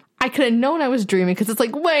Hitler, I could have known I was dreaming because it's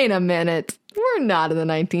like, wait a minute. We're not in the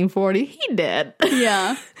 1940s. He did.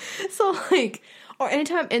 Yeah. So, like... Or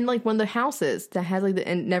anytime in, like, one of the houses that has, like, the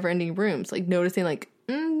never-ending rooms, like, noticing, like,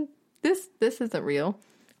 this isn't real.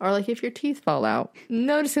 or like if your teeth fall out.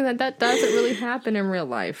 Noticing that doesn't really happen in real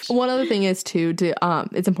life. One other thing is too,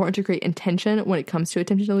 it's important to create intention when it comes to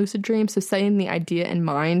attempting to lucid dream. So setting the idea in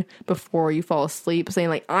mind before you fall asleep, saying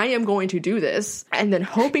like, I am going to do this, and then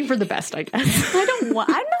hoping for the best, I guess. I'm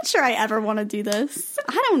not sure I ever want to do this.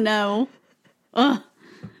 I don't know. Ugh.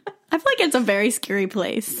 I feel like it's a very scary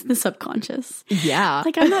place, the subconscious. Yeah.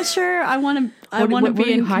 Like, I'm not sure I want to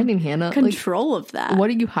be in hiding, Hannah? Control of that. What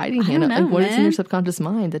are you hiding, Hannah? Know, like, what man. is in your subconscious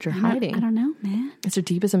mind that you're hiding? I don't know, man. It's your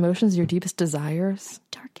deepest emotions, your deepest desires.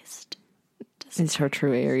 Darkest. It's her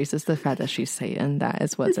true Aries. It's the fact that she's Satan. That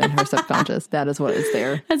is what's in her subconscious. That is what is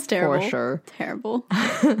there. That's terrible. For sure. Terrible.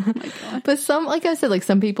 Oh my God. But some, like I said, like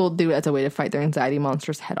some people do it as a way to fight their anxiety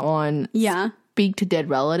monsters head on. Yeah. Speak to dead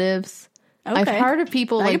relatives. Okay. I've heard of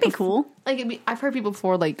people that like could be cool. I've heard people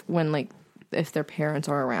before, like when like if their parents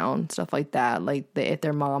are around, stuff like that. Like if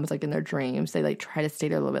their mom's like in their dreams, they like try to stay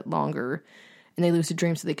there a little bit longer, and they lucid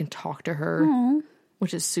dream so they can talk to her,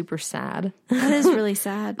 which is super sad. That is really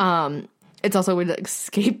sad. It's also a way to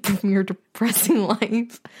escape from your depressing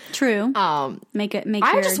life. True. Make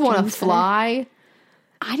I just want to fly.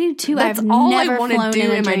 Better. I do too. That's I've all never I want to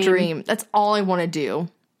do in my dream. dream. That's all I want to do.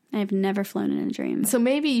 I've never flown in a dream. So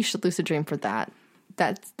maybe you should lucid dream for that.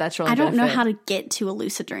 That's really. I don't know how to get to a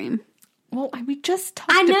lucid dream. Well, we just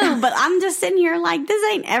talked. I know, but I'm just sitting here like,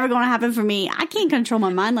 this ain't ever going to happen for me. I can't control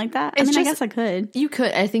my mind like that. I guess I could. You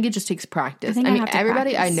could. I think it just takes practice. I mean,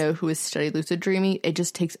 everybody I know who has studied lucid dreaming, it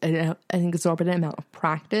just takes an exorbitant amount of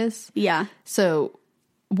practice. Yeah. So,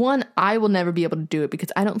 one, I will never be able to do it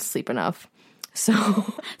because I don't sleep enough.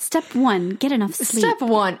 So, step one, get enough sleep. Step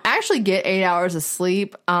one, actually get 8 hours of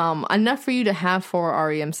sleep. Enough for you to have 4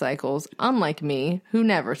 REM cycles. Unlike me, who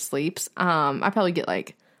never sleeps. I probably get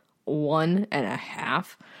like 1.5.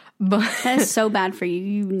 But that is so bad for you.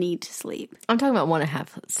 You need to sleep. I'm talking about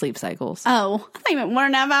 1.5 sleep cycles. Oh, I thought you meant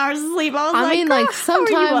 1.5 hours of sleep. I mean, like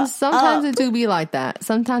sometimes it do be like that.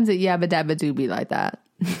 Sometimes it yabba dabba do be like that.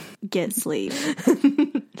 Get sleep.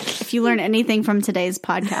 If you learn anything from today's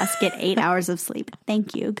podcast, get 8 hours of sleep.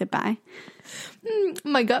 Thank you. Goodbye.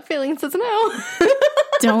 My gut feeling says no.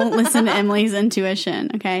 Don't listen to Emily's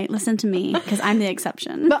intuition, okay? Listen to me, because I'm the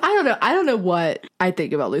exception. But I don't know what I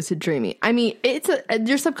think about lucid dreaming. I mean,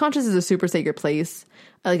 your subconscious is a super sacred place.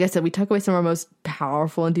 Like I said, we tuck away some of our most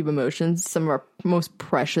powerful and deep emotions, some of our most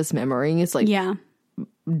precious memories, like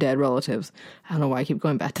dead relatives. I don't know why I keep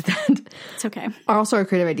going back to that. It's okay. Are also our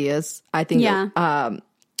creative ideas. I think. Yeah.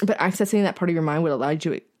 But accessing that part of your mind would allow you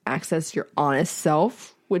to access your honest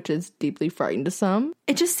self, which is deeply frightening to some.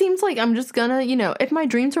 It just seems like I'm just gonna, if my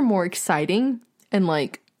dreams are more exciting and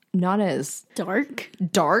like not as dark,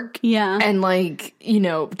 and like,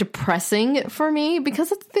 depressing for me, because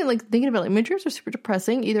that's the thing, like thinking about like my dreams are super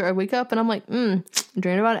depressing. Either I wake up and I'm like, dreaming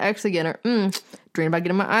about an ex again, or dreaming about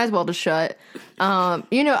getting my eyes welded shut. I'll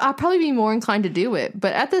probably be more inclined to do it.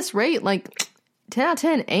 But at this rate, like 10 out of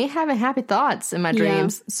 10 ain't having happy thoughts in my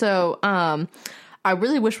dreams. So I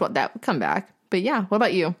really wish that would come back. But yeah, what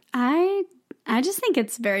about you? I just think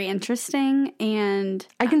it's very interesting, and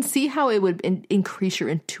I can see how it would increase your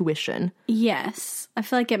intuition. Yes. I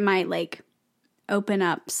feel like it might like open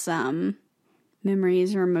up some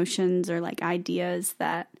memories or emotions or like ideas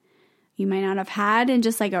that you might not have had in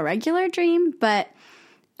just like a regular dream. But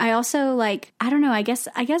I also like, I don't know, I guess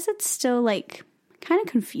it's still like kind of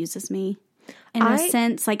confuses me in a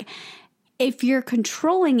sense. Like, if you're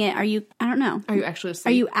controlling it, I don't know. Are you actually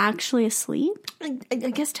asleep? Are you actually asleep? I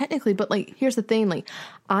guess technically, but like, here's the thing. Like,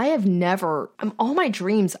 I have never, all my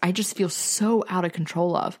dreams, I just feel so out of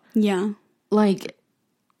control of. Yeah. Like,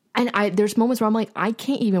 and there's moments where I'm like, I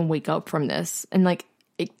can't even wake up from this. And like,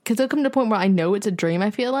 because it'll come to a point where I know it's a dream, I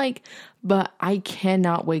feel like, but I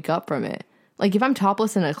cannot wake up from it. Like, if I'm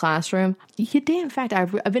topless in a classroom, in fact, I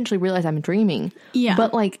eventually realize I'm dreaming. Yeah.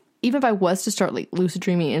 But like, even if I was to start like lucid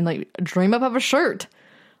dreaming and like dream up of a shirt,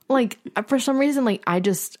 like for some reason, like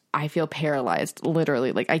I feel paralyzed,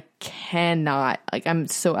 literally. Like I cannot, like I'm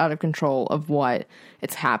so out of control of what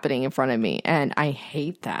it's happening in front of me. And I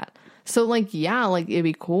hate that. So like, yeah, like it'd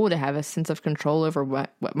be cool to have a sense of control over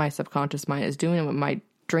what my subconscious mind is doing and what my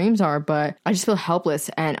dreams are. But I just feel helpless.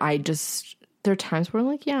 And there are times where I'm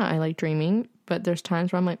like, yeah, I like dreaming. But there's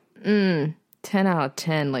times where I'm like, 10 out of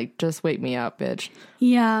 10, like, just wake me up, bitch.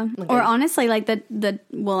 Yeah. Like, or honestly, like,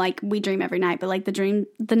 well, like, we dream every night, but, like, the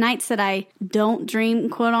nights that I don't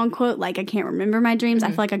dream, quote unquote, like, I can't remember my dreams, I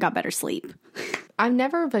feel like I got better sleep. I've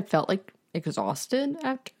never felt, like, exhausted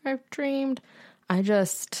after I've dreamed. A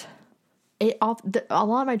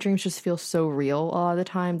lot of my dreams just feel so real a lot of the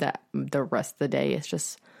time that the rest of the day is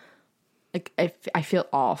just, like, I feel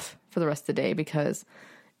off for the rest of the day because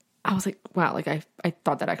I was like, wow, like I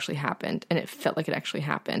thought that actually happened, and it felt like it actually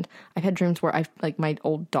happened. I've had dreams where like my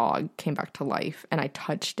old dog came back to life and I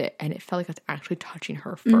touched it and it felt like I was actually touching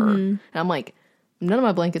her fur. And I'm like, none of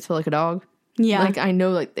my blankets feel like a dog. Yeah. Like I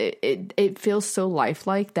know like it feels so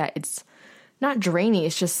lifelike that it's not draining.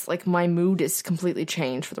 It's just like my mood is completely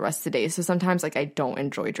changed for the rest of the day. So sometimes like I don't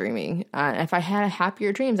enjoy dreaming. If I had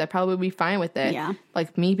happier dreams, I probably would be fine with it. Yeah.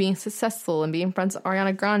 Like me being successful and being friends with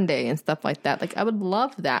Ariana Grande and stuff like that. Like I would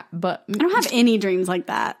love that. But I don't have any dreams like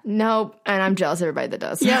that. no, and I'm jealous of everybody that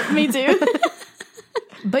does. Yep, me too.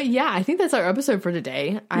 But yeah, I think that's our episode for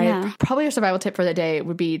today. Probably our survival tip for the day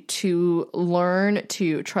would be to learn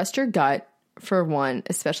to trust your gut. For one,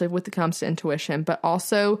 especially with it comes to intuition, but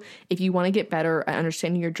also if you want to get better at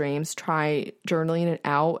understanding your dreams, try journaling it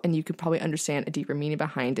out and you could probably understand a deeper meaning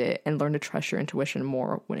behind it and learn to trust your intuition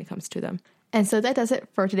more when it comes to them. And so that does it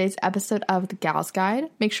for today's episode of The Gals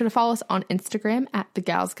Guide. Make sure to follow us on Instagram at The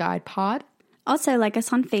Gals Guide Pod. Also, like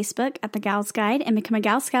us on Facebook at The Gals Guide and become a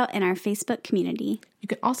Gal Scout in our Facebook community. You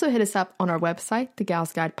can also hit us up on our website,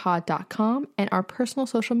 thegalsguidepod.com, and our personal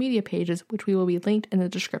social media pages, which we will be linked in the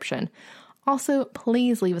description. Also,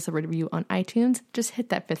 please leave us a review on iTunes. Just hit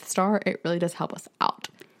that 5th star. It really does help us out.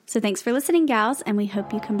 So thanks for listening, gals, and we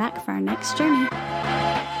hope you come back for our next journey.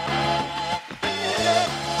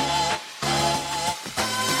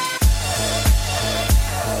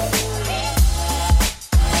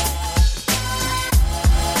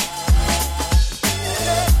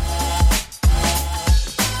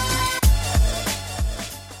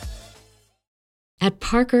 At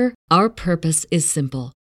Parker, our purpose is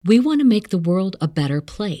simple. We want to make the world a better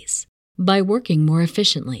place by working more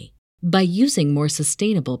efficiently, by using more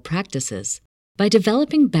sustainable practices, by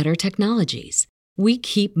developing better technologies. We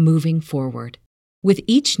keep moving forward. With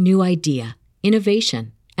each new idea,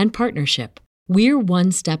 innovation, and partnership, we're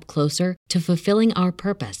one step closer to fulfilling our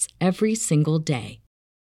purpose every single day.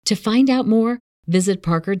 To find out more, visit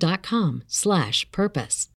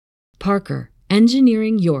parker.com/purpose. Parker,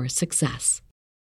 engineering your success.